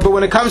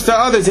when it comes to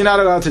others, you're not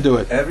allowed to do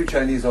it. Every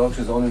Chinese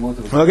auction is only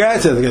moved to. We'll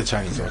get to the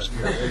Chinese auction.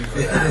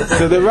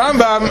 So the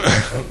Rambam,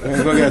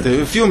 we'll get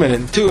to a few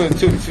minutes,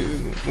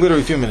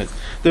 literally a few minutes.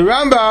 The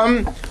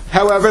Rambam,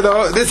 however,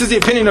 though, this is the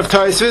opinion of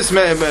Tosfos,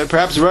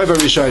 perhaps Rabbi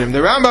Rishonim. The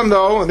Rambam,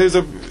 though,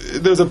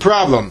 there's a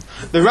problem.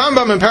 The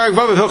Rambam in Parak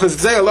Vav Hilchos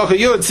Gzei Halacha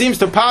Yud seems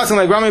to pass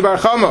like Rami Bar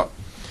Chama.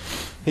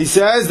 He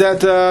says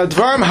that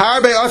Dvarim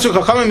Harbe Atzu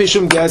Chachamim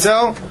Mishum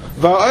Gezel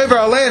Va'over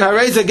alein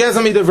hareza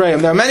gezel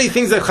midavreim. There are many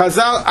things that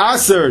Chazal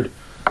asered.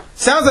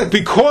 Sounds like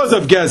because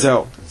of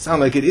gezel. Sound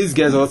like it is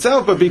gezel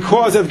itself, but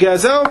because of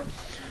gezel.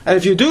 And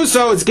if you do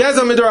so, it's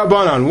gezel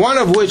midrabanan. One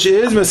of which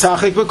is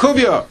mesachik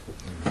b'kubya.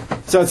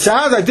 So it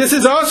sounds like this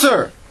is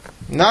aser.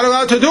 Not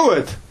allowed to do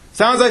it.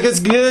 Sounds like it's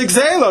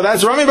gzela.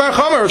 That's Rami Bar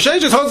Chomer. Rav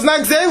Sheshes holds not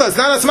gzela. It's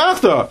not a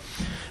smachta.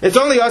 It's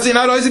only asi,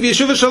 not oizik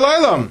b'yeshuva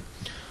shalaylam.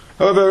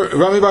 However,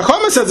 Rami Bar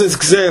Chomer says it's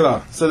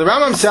gzela. So the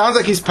Rambam sounds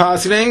like he's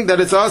passing that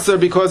it's aser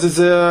because it's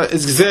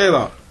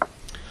gzela.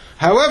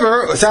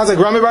 However, it sounds like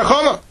Rami Bar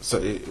Chomer. So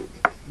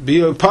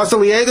be a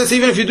pasal yedus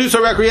even if you do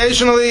so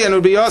recreationally, and it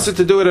would be aser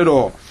to do it at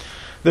all.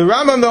 The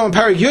Rambam though in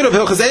Parak Yud of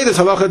Hilchos Eidus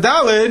Halacha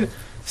Dalid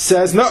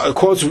says no,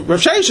 quotes Rav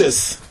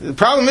Sheshes. The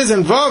problem is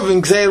involved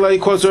in Gzela. He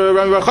quotes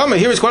Rami Bar Chomer.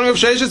 Here he's quoting Rav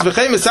Sheshes.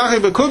 V'chei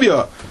mesachik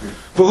b'kubya.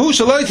 V'hu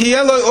shaloi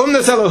tiyelo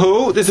umnas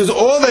elahu. This is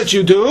all that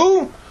you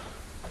do.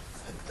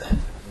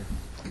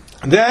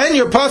 Then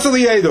you're pasal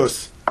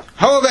yedus.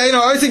 However,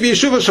 eino oisik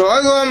b'yeshuva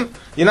shalom.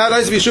 You're not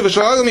oisik b'yeshuva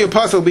shalom. You're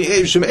pasal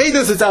b'yeshuva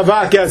edus. It's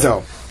avak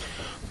gezel.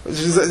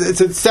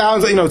 It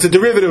sounds, it's a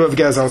derivative of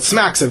gezel. It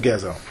smacks of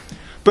gezel.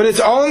 But it's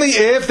only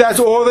if that's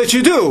all that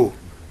you do.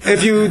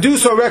 If you do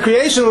so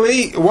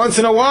recreationally, once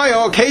in a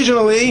while,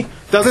 occasionally,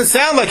 doesn't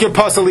sound like you're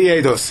pasal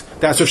yedus.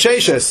 That's Rav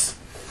Sheshes.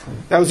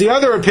 That was the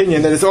other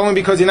opinion, that it's only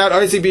because you're not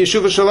oisik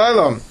b'yeshuva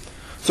shalaylam.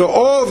 So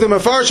all of the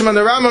Mefarshim and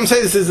the Rambam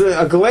say this is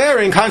a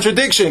glaring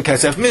contradiction.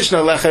 Kesef Mishnah,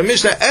 Lechem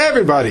Mishnah,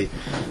 everybody.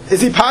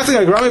 Is he passing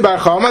like Rami Bar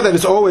Chomer that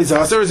it's always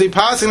us, or is he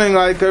passing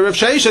like Rav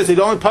Sheshes? He'd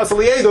only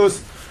pasal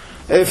yedus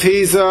if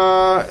he's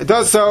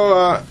does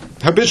so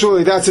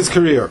habitually. That's his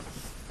career.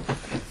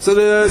 So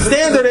the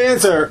standard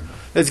answer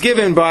that's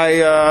given by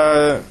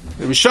the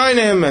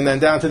Rishonim and then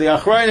down to the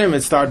Achrayim,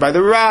 it's started by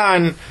the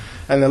Ran,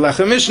 and the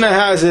Lechem Mishnah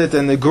has it,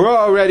 and the Gra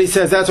already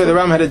says that's why the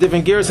Ram had a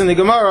different gears in the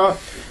Gemara,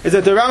 is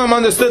that the Rambam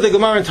understood the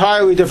Gemara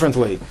entirely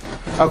differently.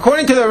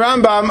 According to the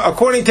Rambam,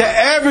 according to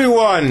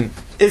everyone,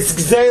 it's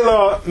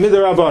Gzela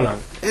Midrabanan.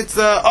 It's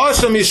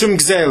Asha Mishum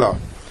Gzela.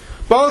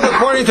 Both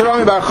according to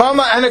Rami Bar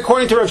Chomer and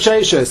according to Rav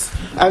Sheshes.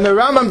 And the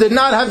Rambam did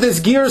not have this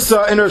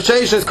girsa in Rav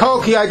Sheshes,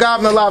 Kol ki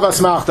agavna lav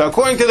asmachta.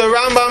 According to the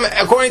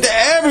Rambam, according to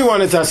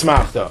everyone, it's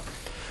asmachta.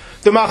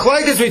 The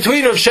machlokes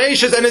between Rav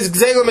Sheshes and his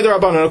gzela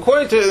midrabanan.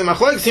 According to the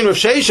machlokes between Rav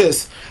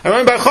Sheshes and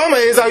Rami Bar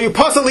Chomer is, are you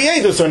pasal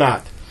yedus or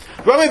not?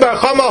 Rami Bar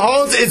Chomer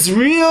holds it's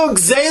real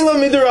gzela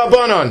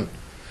midrabanan.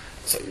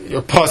 So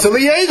you're pasal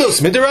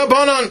yedus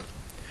midrabanan.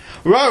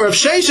 Rav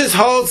Sheshes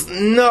holds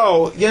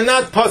no, you're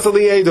not pasal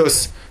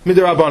yedus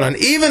midrabanan.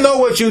 Even though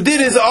what you did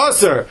is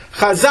aser,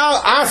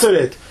 Chazal aser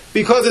it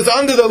because it's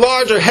under the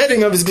larger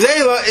heading of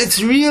gzela.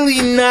 It's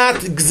really not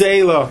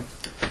gzela,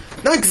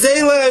 not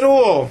gzela at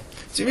all.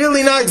 It's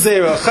really not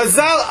gzela.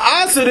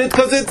 Chazal aser it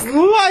because it's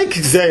like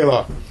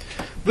gzela,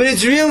 but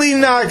it's really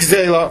not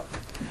gzela.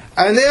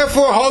 And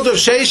therefore, hold of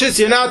Sheshes,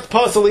 you're not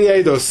pasal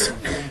yedus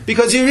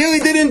because you really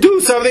didn't do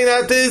something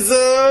that is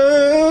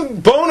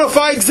bona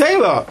fide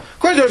gzela.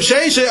 According to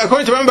Sheshes,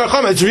 according to Rami Bar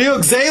Chomer, it's real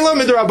gzela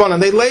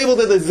midrabanan. They labeled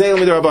it as gzela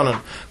midrabanan.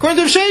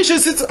 According to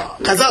Sheshes, it's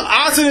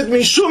Chazal aser it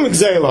mishum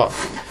gzela,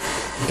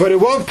 but it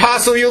won't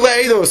pasal you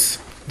leedus.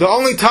 The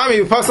only time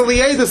you pasal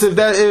leedus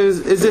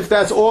is if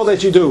that's all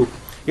that you do.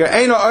 You're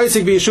eino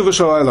oisik b'yeshuva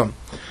shalaylam,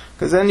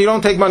 because then you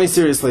don't take money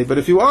seriously. But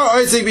if you are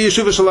oisik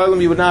b'yeshuva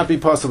shalaylam, you would not be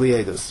pasal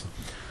leedus.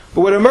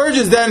 But what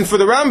emerges then for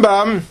the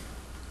Rambam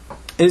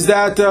is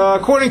that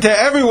according to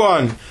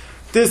everyone,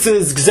 this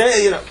is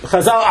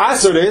Chazal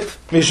aser it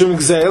mishum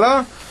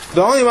gzela.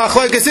 The only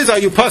machlokes is, are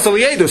you pasal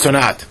yedus or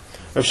not?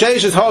 Rav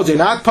Sheshes holds you're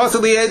not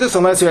pasal yedus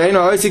unless you're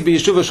eino oisik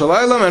b'yeshuva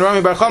shalaylam, and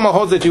Rami Bar Chomer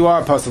holds that you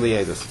are pasal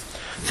yedus.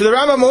 So the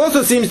Rambam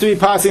also seems to be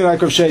passing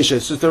like Rav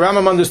Sheshes. Just the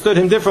Rambam understood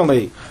him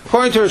differently.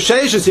 According to Rav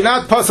Sheshes, you're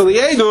not pasal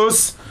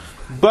yedus,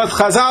 but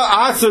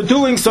Chazal aser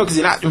doing so because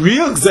you're not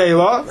real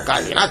gzela.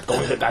 You're not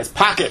going to the guy's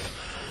pocket.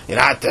 You're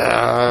not,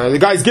 the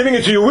guy's giving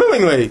it to you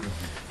willingly.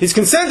 He's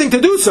consenting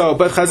to do so,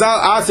 but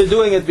Chazal aser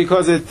doing it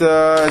because it's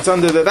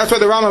under that's why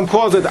the Rambam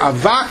calls it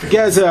avak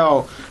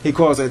gezel. He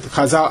calls it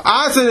Chazal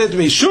aser it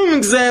mishum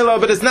gzela,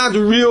 but it's not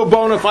real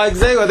bona fide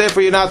gzela,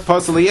 therefore you're not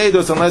pasal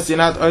yedus unless you're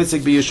not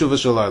oisik b'yeshuva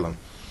shalaylam.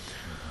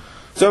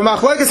 So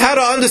machlokes how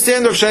to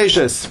understand Rav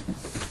Sheshes.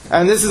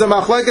 And this is a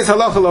machlokes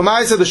halacha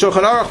l'maisa, the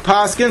Shulchan Aruch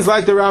paskins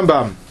like the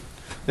Rambam.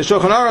 The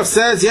Shulchan Aruch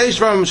says, Yesh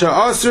Rambam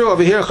she'asru,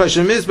 over here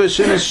Chashem Mizbah,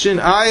 Shin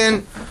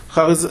Ayin,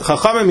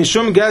 Chachamim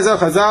Mishum Gezel,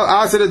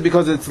 Chazal aser it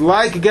because it's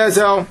like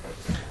Gezel,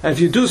 and if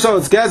you do so,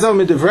 it's Gezel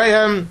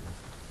midivreihem,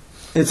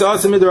 it's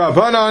also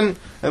midrabanan,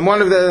 and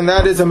one of them, and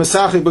that is a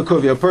Masachi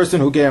B'Kuvi, a person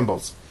who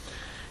gambles.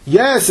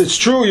 Yes, it's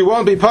true, you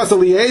won't be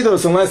pasal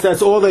yedus unless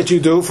that's all that you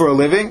do for a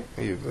living.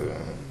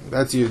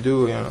 That's you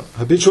do,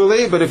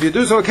 habitually, but if you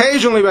do so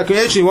occasionally,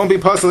 recreationally, you won't be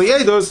pasal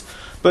yedus,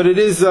 but it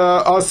is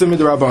also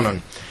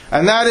midrabanan.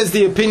 And that is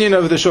the opinion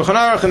of the Shulchan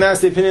Aruch, and that's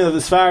the opinion of the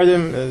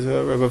Sfaradim.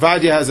 Rabbi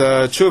Vadia has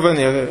a tshuva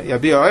in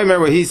Yabia Omer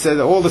where he said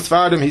that all the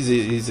Sfaradim,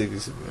 he's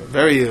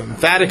very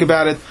emphatic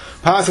about it,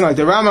 passing like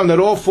the Rambam, that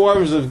all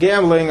forms of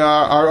gambling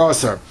are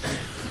asr.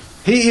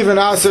 He even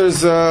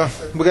asers,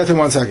 we'll get to in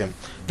 1 second.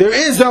 There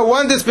is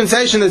one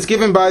dispensation that's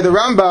given by the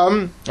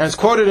Rambam, and it's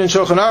quoted in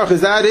Shulchan Aruch,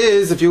 that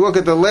is, if you look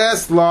at the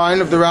last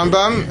line of the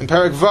Rambam, in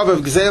Perek Vav of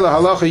Gzela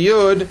Halacha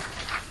Yud, and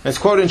it's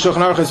quoted in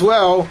Shulchan Aruch as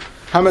well,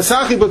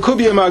 Hamasachi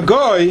b'kubya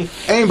magoy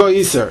ein bo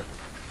iser.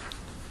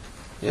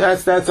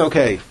 That's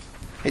okay.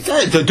 He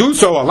said to do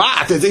so a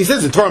lot. He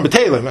says it's Torah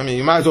B'Talim. I mean,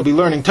 you might as well be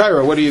learning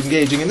Torah. What are you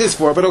engaging in this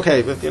for? But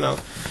okay, but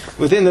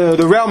within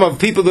the realm of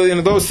people,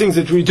 those things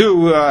that we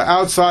do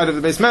outside of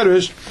the Beis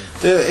Medrash,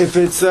 if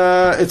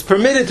it's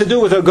permitted to do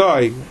with a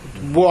guy.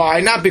 Why?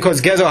 Not because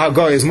Gezel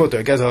HaGoy is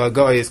mutter. Gezel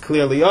HaGoy is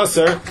clearly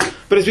Yasser,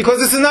 but it's because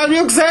this is not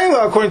real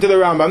Gzela, according to the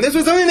Rambam. This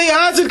was only the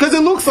answer because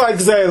it looks like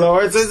Gzela,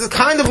 or it's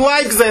kind of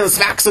like Gzela,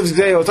 smacks of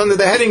Gzela, it's under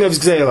the heading of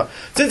Gzela.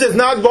 Since it's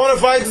not bona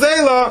fide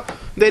Gzela,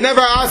 they never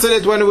answered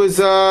it when it was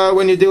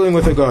when you're dealing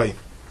with a guy.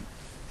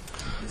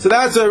 So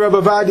that's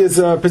Rabbi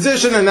Vadia's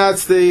position, and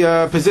that's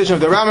the position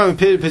of the Rambam,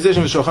 the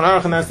position of Shulchan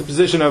Aruch, and that's the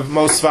position of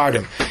most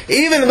Sfardim.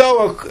 Even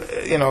though,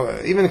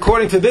 even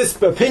according to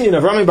this opinion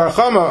of Rami Bar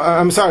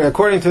Chama,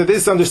 according to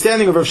this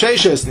understanding of Rav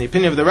Sheshes, and the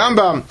opinion of the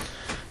Rambam,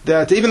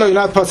 that even though you're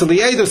not Pasal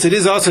Yedus, it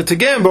is also to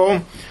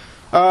gamble.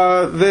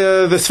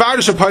 The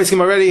Sfardish Paiskim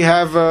already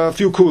have a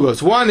few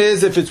kulos. One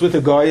is if it's with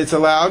a guy, it's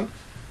allowed.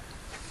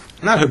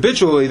 Not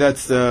habitually,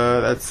 that's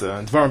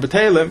Dvarim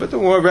B'Talim, but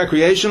more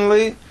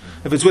recreationally.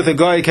 If it's with a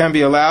guy, it can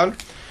be allowed.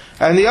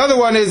 And the other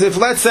one is if,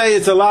 let's say,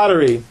 it's a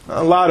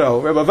lotto.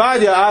 Rabbi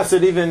Vadia asked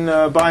it even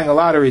buying a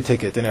lottery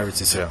ticket in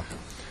Eretz Yisrael.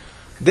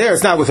 There,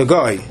 it's not with a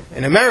guy.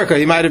 In America,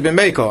 he might have been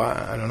Meiko.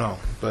 I don't know.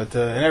 But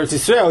in Eretz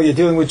Yisrael, you're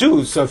dealing with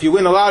Jews. So if you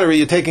win a lottery,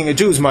 you're taking a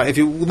Jew's money. If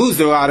you lose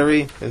the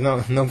lottery, there's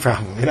no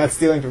problem. You're not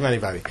stealing from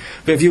anybody.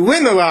 But if you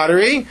win the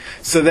lottery,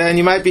 so then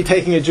you might be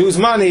taking a Jew's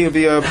money. It would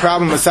be a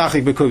problem with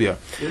Masachik B'Kuvya.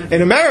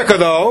 In America,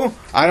 though,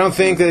 I don't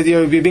think that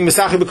you're being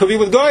Masachik B'Kuvya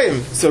with Goyim.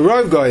 It's a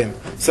Rov Goyim.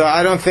 So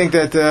I don't think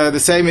that the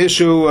same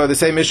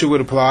issue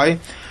would apply.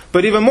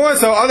 But even more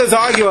so, others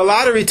argue a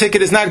lottery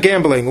ticket is not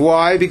gambling.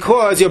 Why?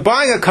 Because you're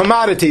buying a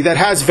commodity that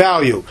has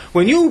value.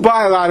 When you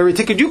buy a lottery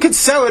ticket, you could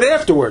sell it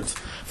afterwards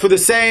for the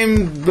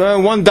same $1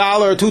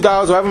 or $2,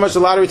 however much the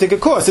lottery ticket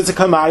costs. It's a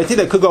commodity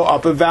that could go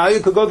up in value,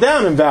 could go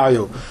down in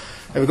value.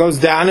 If it goes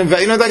down in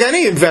value, like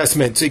any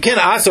investment. So you can't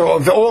ask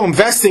all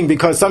investing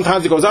because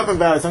sometimes it goes up in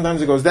value,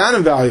 sometimes it goes down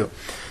in value.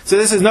 So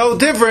this is no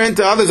different,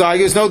 others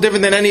argue, it's no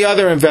different than any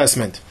other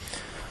investment.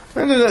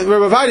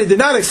 Rabbi Vadi did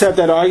not accept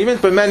that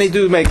argument, but many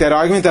do make that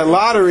argument that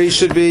lottery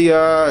should be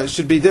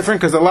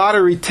different because the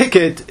lottery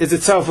ticket is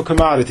itself a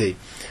commodity.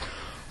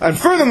 And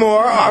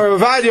furthermore, Rabbi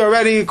Vadi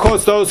already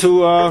quotes those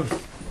who are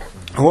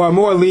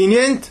more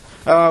lenient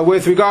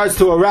with regards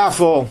to a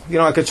raffle,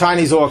 like a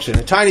Chinese auction.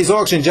 A Chinese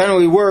auction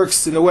generally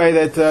works in the way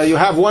that you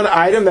have one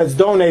item that's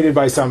donated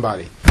by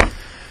somebody.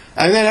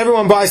 And then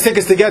everyone buys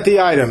tickets to get the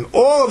item.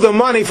 All of the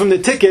money from the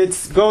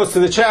tickets goes to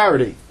the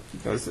charity.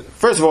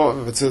 First of all,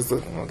 we'll get to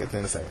it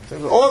in a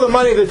second. All the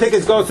money of the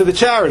tickets goes to the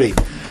charity.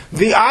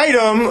 The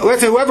item,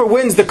 let's say whoever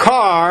wins the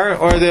car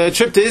or the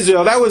trip to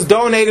Israel, that was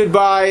donated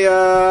by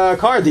a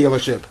car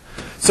dealership.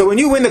 So when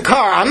you win the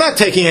car, I'm not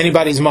taking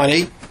anybody's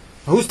money.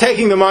 Who's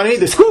taking the money?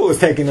 The school is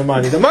taking the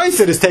money. The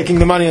Meister is taking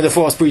the money under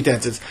false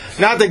pretenses.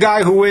 Not the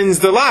guy who wins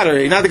the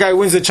lottery. Not the guy who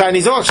wins the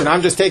Chinese auction.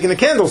 I'm just taking the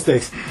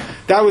candlesticks.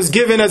 That was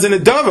given as an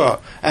adava,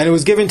 and it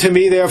was given to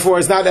me. Therefore,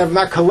 I'm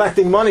not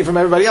collecting money from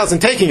everybody else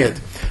and taking it.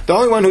 The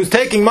only one who's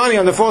taking money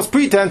under false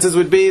pretenses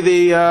would be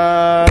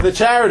the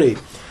charity.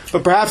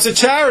 But perhaps the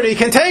charity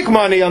can take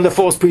money under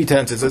false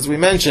pretenses, as we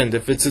mentioned.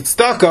 If it's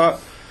tzedakah,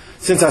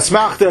 since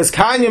asmachta is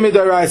kanya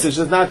midaraisa, it's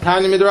not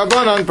kanya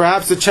midarabanan,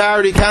 perhaps the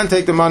charity can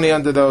take the money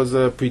under those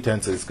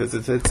pretenses because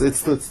it's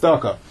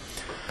tzedakah.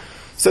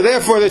 So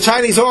therefore, the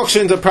Chinese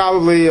auctions are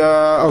probably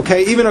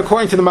okay. Even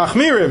according to the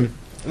Machmirim,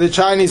 the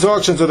Chinese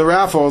auctions or the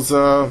raffles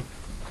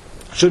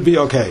should be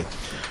okay.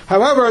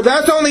 However,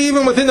 that's only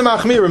even within the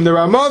Machmirim. The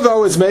Ramah,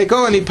 though, is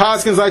Meiko, and he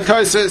paskins like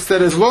Tosfos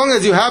that as long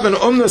as you have an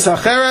umnus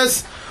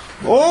acheres,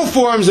 all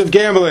forms of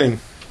gambling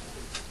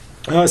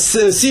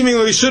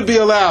seemingly should be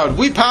allowed.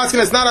 We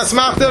paskin it's not a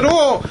smachta at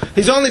all.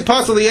 He's only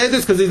pasal the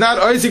edus because he's not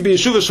oisik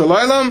b'yeshuva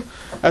shalaylam.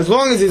 As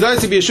long as he's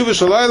oisik b'yeshuva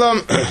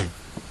shalaylam,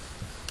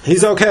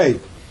 he's okay.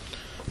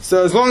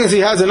 So as long as he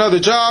has another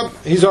job,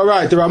 he's all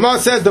right. The Ramah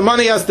says the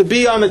money has to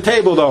be on the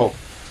table, though.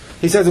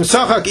 He says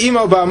 "Msachak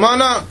imo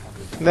ba'amana."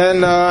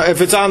 Then,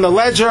 if it's on the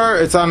ledger,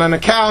 it's on an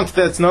account.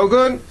 That's no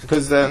good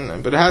but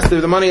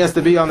the money has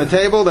to be on the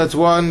table. That's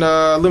one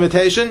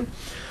limitation.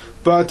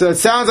 But it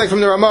sounds like from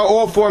the Ramah,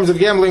 all forms of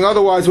gambling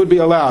otherwise would be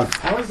allowed.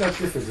 How is that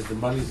different if the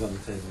money's on the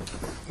table?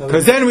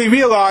 Because then we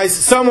realize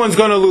someone's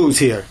going to lose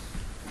here.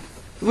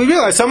 We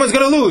realize someone's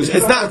going to lose.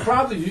 It's not.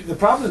 The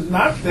problem is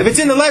not that if it's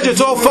in the ledger, it's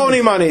all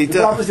phony money. The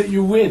problem is that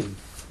you win.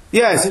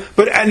 Yes, right?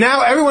 But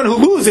now everyone who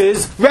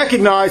loses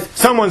recognize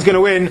someone's going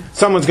to win,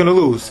 someone's going to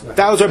lose.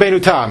 That was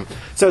Rabbeinu Tam.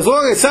 So as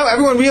long as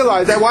everyone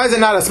realized that, why is it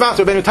not a smart?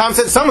 Rabbeinu Tam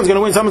said someone's going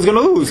to win, someone's going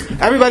to lose.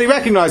 Everybody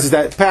recognizes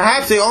that.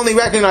 Perhaps they only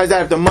recognize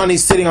that if the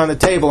money's sitting on the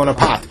table in a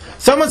pot.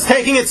 Someone's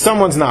taking it,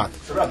 someone's not.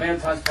 So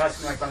Rabbeinu Tam is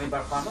passing like Rabbi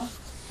Bar Chama?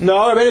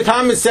 No, Rabbi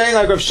Tam is saying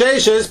like Rav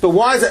Sheshes, but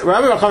why is it?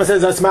 Rabbi Racham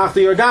says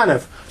asmachta you're a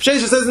ganef.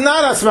 Sheshes says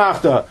not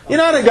asmachta. You're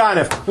not a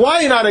ganef. Why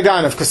are you not a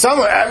ganef? Because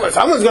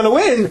someone's going to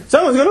win,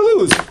 someone's going to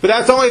lose. But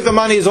that's only if the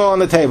money is all on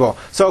the table.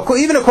 So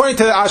even according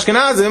to the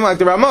Ashkenazim, like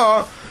the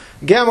Ramah,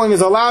 gambling is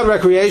allowed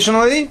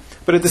recreationally,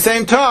 but at the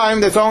same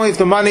time, that's only if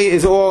the money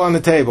is all on the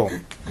table,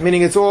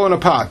 meaning it's all in a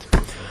pot.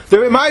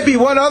 There might be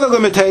one other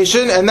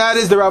limitation, and that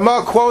is the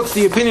Ramah quotes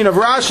the opinion of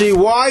Rashi.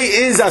 Why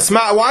is this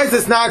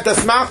not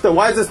asmachta?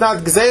 Why is this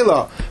not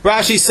gzela?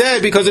 Rashi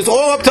said because it's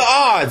all up to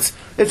odds.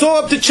 It's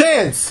all up to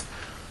chance.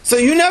 So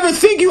you never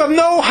think, you have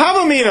no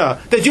havamina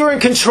that you're in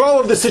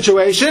control of the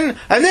situation,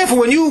 and therefore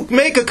when you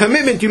make a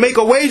commitment, you make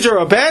a wager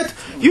or a bet,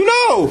 you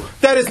know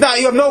that it's not,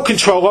 you have no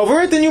control over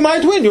it, then you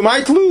might win, you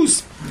might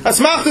lose.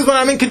 Asmachta is when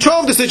I'm in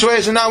control of the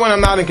situation, not when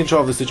I'm not in control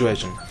of the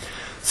situation.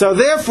 So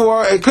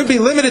therefore, it could be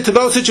limited to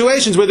those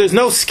situations where there's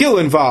no skill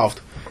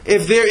involved.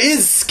 If there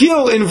is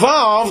skill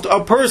involved,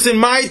 a person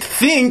might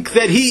think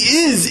that he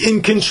is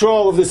in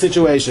control of the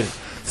situation.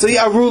 So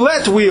a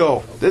roulette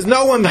wheel, there's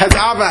no one has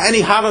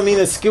any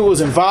havamina skill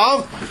is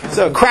involved.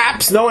 So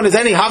craps, no one has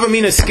any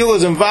havamina skill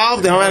is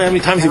involved. You know how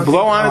many times you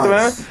blow on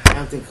it?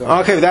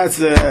 Okay, that's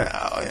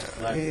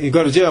you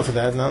go to jail for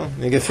that. No,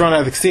 you get thrown out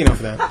of the casino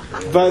for that.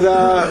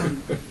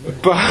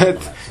 But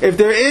if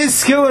there is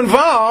skill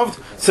involved,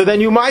 so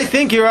then you might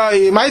think you're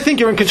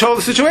in control of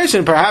the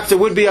situation. Perhaps it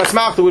would be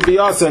asmach, it would be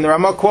asa, and the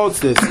Ramah quotes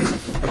this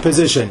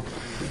position.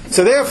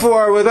 So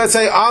therefore, with, let's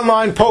say,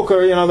 online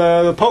poker,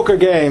 the poker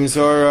games,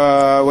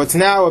 or what's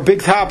now a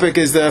big topic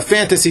is the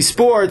fantasy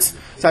sports.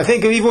 So I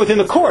think even within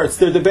the courts,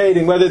 they're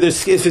debating whether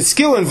if it's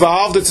skill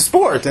involved, it's a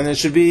sport, and it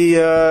should be,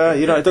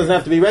 it doesn't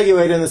have to be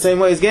regulated in the same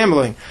way as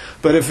gambling.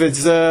 But if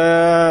it's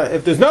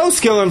if there's no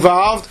skill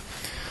involved,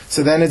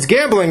 so then it's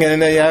gambling,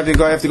 and then you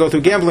have to go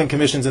through gambling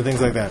commissions and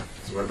things like that.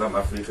 So what about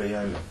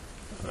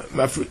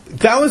Mafri?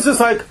 That was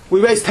just like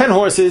we raised 10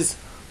 horses.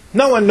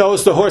 No one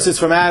knows the horses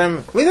from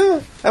Adam.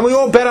 And we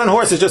all bet on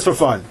horses just for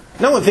fun.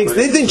 No one thinks,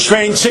 they didn't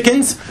train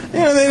chickens. They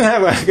didn't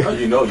have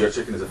your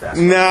chicken is a fast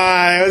one.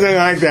 Nah, it wasn't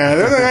like that.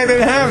 They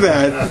didn't have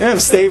that. They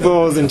have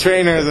stables and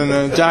trainers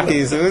and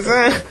jockeys. It was,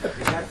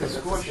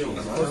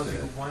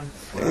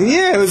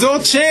 it was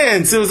all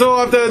chance. It was all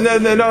up to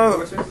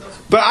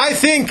But I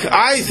think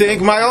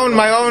my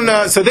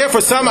own. So therefore,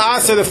 some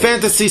asa the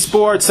fantasy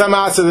sports, some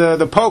asa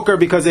the poker,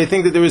 because they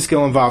think that there is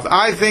skill involved.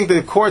 I think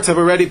the courts have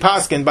already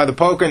paskined by the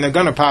poker, and they're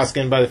going to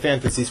paskin by the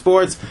fantasy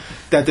sports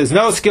that there's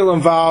no skill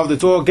involved.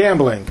 It's all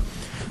gambling.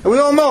 And we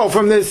all know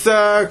from this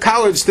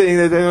college thing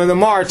that the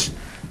march,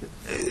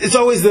 it's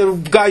always the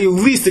guy you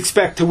least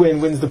expect to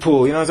wins the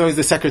pool. It's always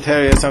the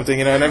secretary or something,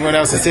 and everyone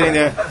else is sitting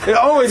there. It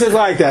always is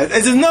like that.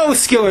 There's no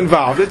skill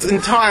involved. It's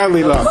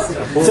entirely luck.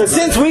 So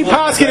since we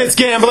paskin it's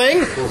gambling,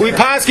 we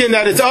paskin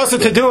that it's also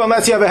to do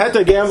unless you have a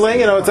heter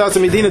gambling, it's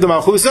also medina de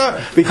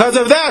malchusa. Because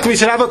of that, we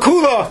should have a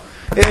kula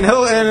in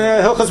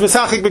Hilchas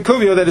Mesachik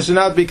Bekuvio that it should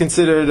not be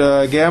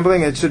considered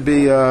gambling. It should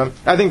be,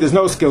 I think there's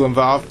no skill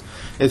involved.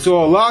 It's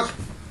all luck.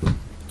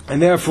 And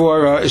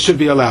therefore, it should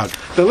be allowed.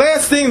 The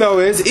last thing, though,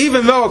 is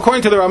even though,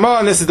 according to the Ramah,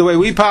 and this is the way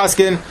we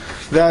paskin,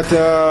 that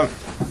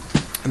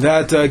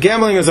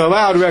gambling is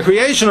allowed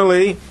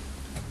recreationally,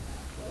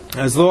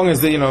 as long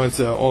as it's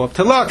all up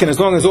to luck, and as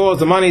long as all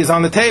the money is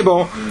on the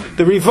table,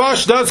 the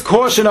Rivash does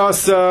caution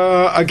us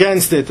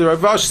against it. The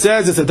Rivash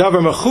says it's a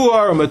davar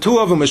mechur, or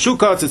matuav, or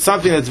meshukatz. It's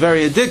something that's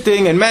very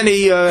addicting, and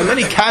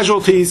many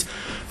casualties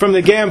from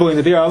the gambling.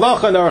 The Bir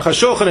Halacha and the Aruch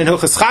HaShulchan and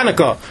Hilchas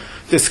Chanukah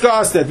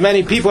discussed that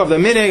many people have the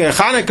minig in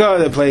Chanukah,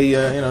 they play,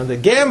 they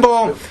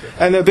gamble,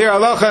 and the Bir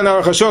Halacha and the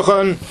Aruch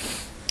HaShulchan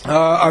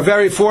are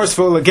very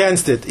forceful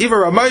against it. Even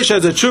Ramesh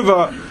has a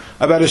tshuva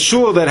about a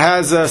shul that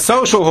has a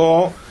social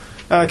hall.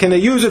 Can they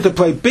use it to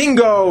play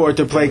bingo or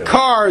to play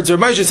cards? Or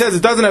Ramesh says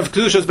it doesn't have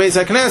kedushas beis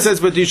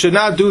haknesses, but you should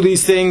not do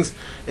these things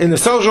in the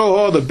social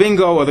hall, the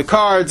bingo or the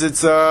cards.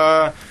 It's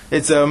a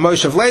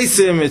moshav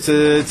leisim. It's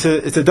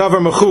a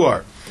davar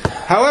mechur.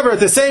 However, at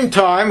the same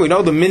time, we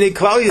know the minig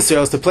klal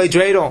Yisrael is to play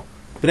dreidel.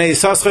 Bnei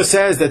Yisachar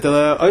says that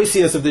the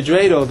oisias of the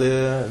dreidel,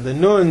 the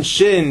nun,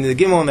 shin, the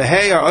gimel, and the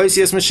hey are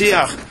oisias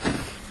Mashiach.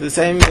 The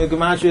same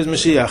gematria as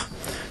Mashiach.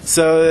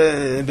 So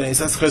Bnei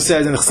Yisachar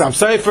says in the Chassam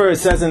Sofer, it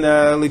says in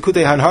the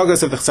Likutei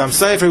Hanhagas of the Chassam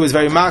Sofer, he was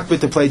very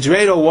makbid to play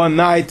dreidel one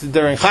night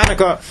during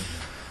Chanukah,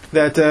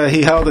 that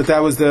he held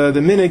that was the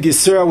minig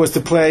Yisrael was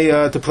to play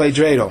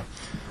dreidel.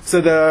 So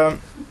the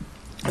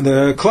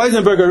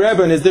Kloisenberger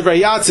Rebbe in his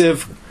Divrei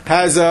Yatziv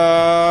has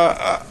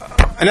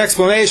an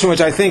explanation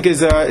which I think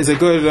is a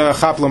good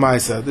chap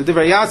l'maisa. The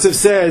Divrei Yatziv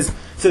says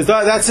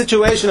that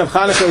situation of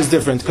Chanukah is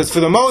different because for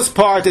the most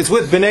part it's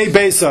with bnei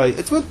beisai.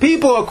 It's with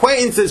people,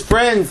 acquaintances,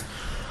 friends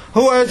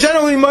who are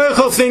generally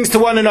moichel things to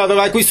one another.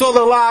 Like we saw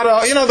the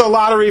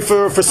lottery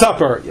for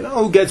supper.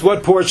 Who gets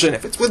what portion.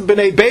 If it's with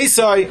bnei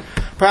beisai,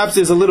 perhaps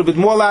there's a little bit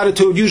more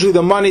latitude. Usually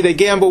the money they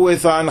gamble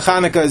with on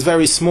Chanukah is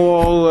very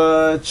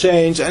small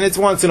change, and it's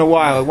once in a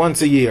while,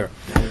 once a year.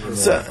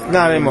 So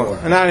not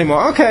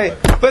anymore. Okay.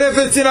 But if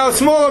it's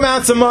small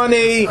amounts of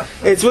money,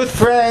 it's with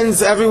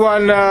friends,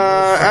 everyone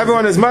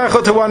is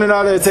meichel to one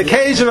another. It's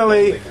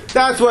occasionally.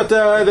 That's what the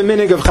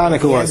minig of Hanukkah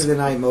At the was. end of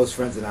the night, most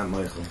friends are not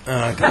meichel.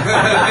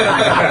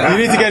 You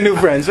need to get new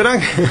friends, but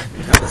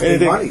It's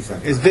big money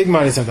sometimes. it's big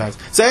money sometimes.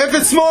 So if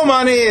it's small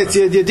money,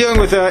 you're dealing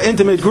with an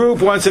intimate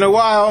group once in a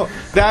while.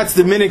 That's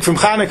the minig from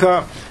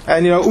Hanukkah,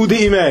 and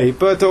udi imei.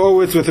 But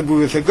always with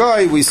a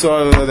guy, we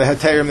saw the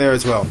heterim there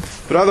as well.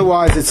 But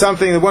otherwise, it's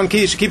something that one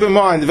key should keep in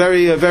mind.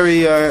 Very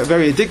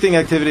addicting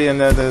activity,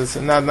 and that's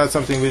not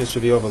something we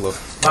should be overlooked.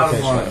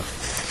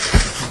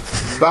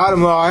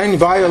 Bottom line,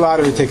 buy your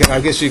lottery ticket. I'll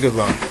get you a good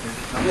loan.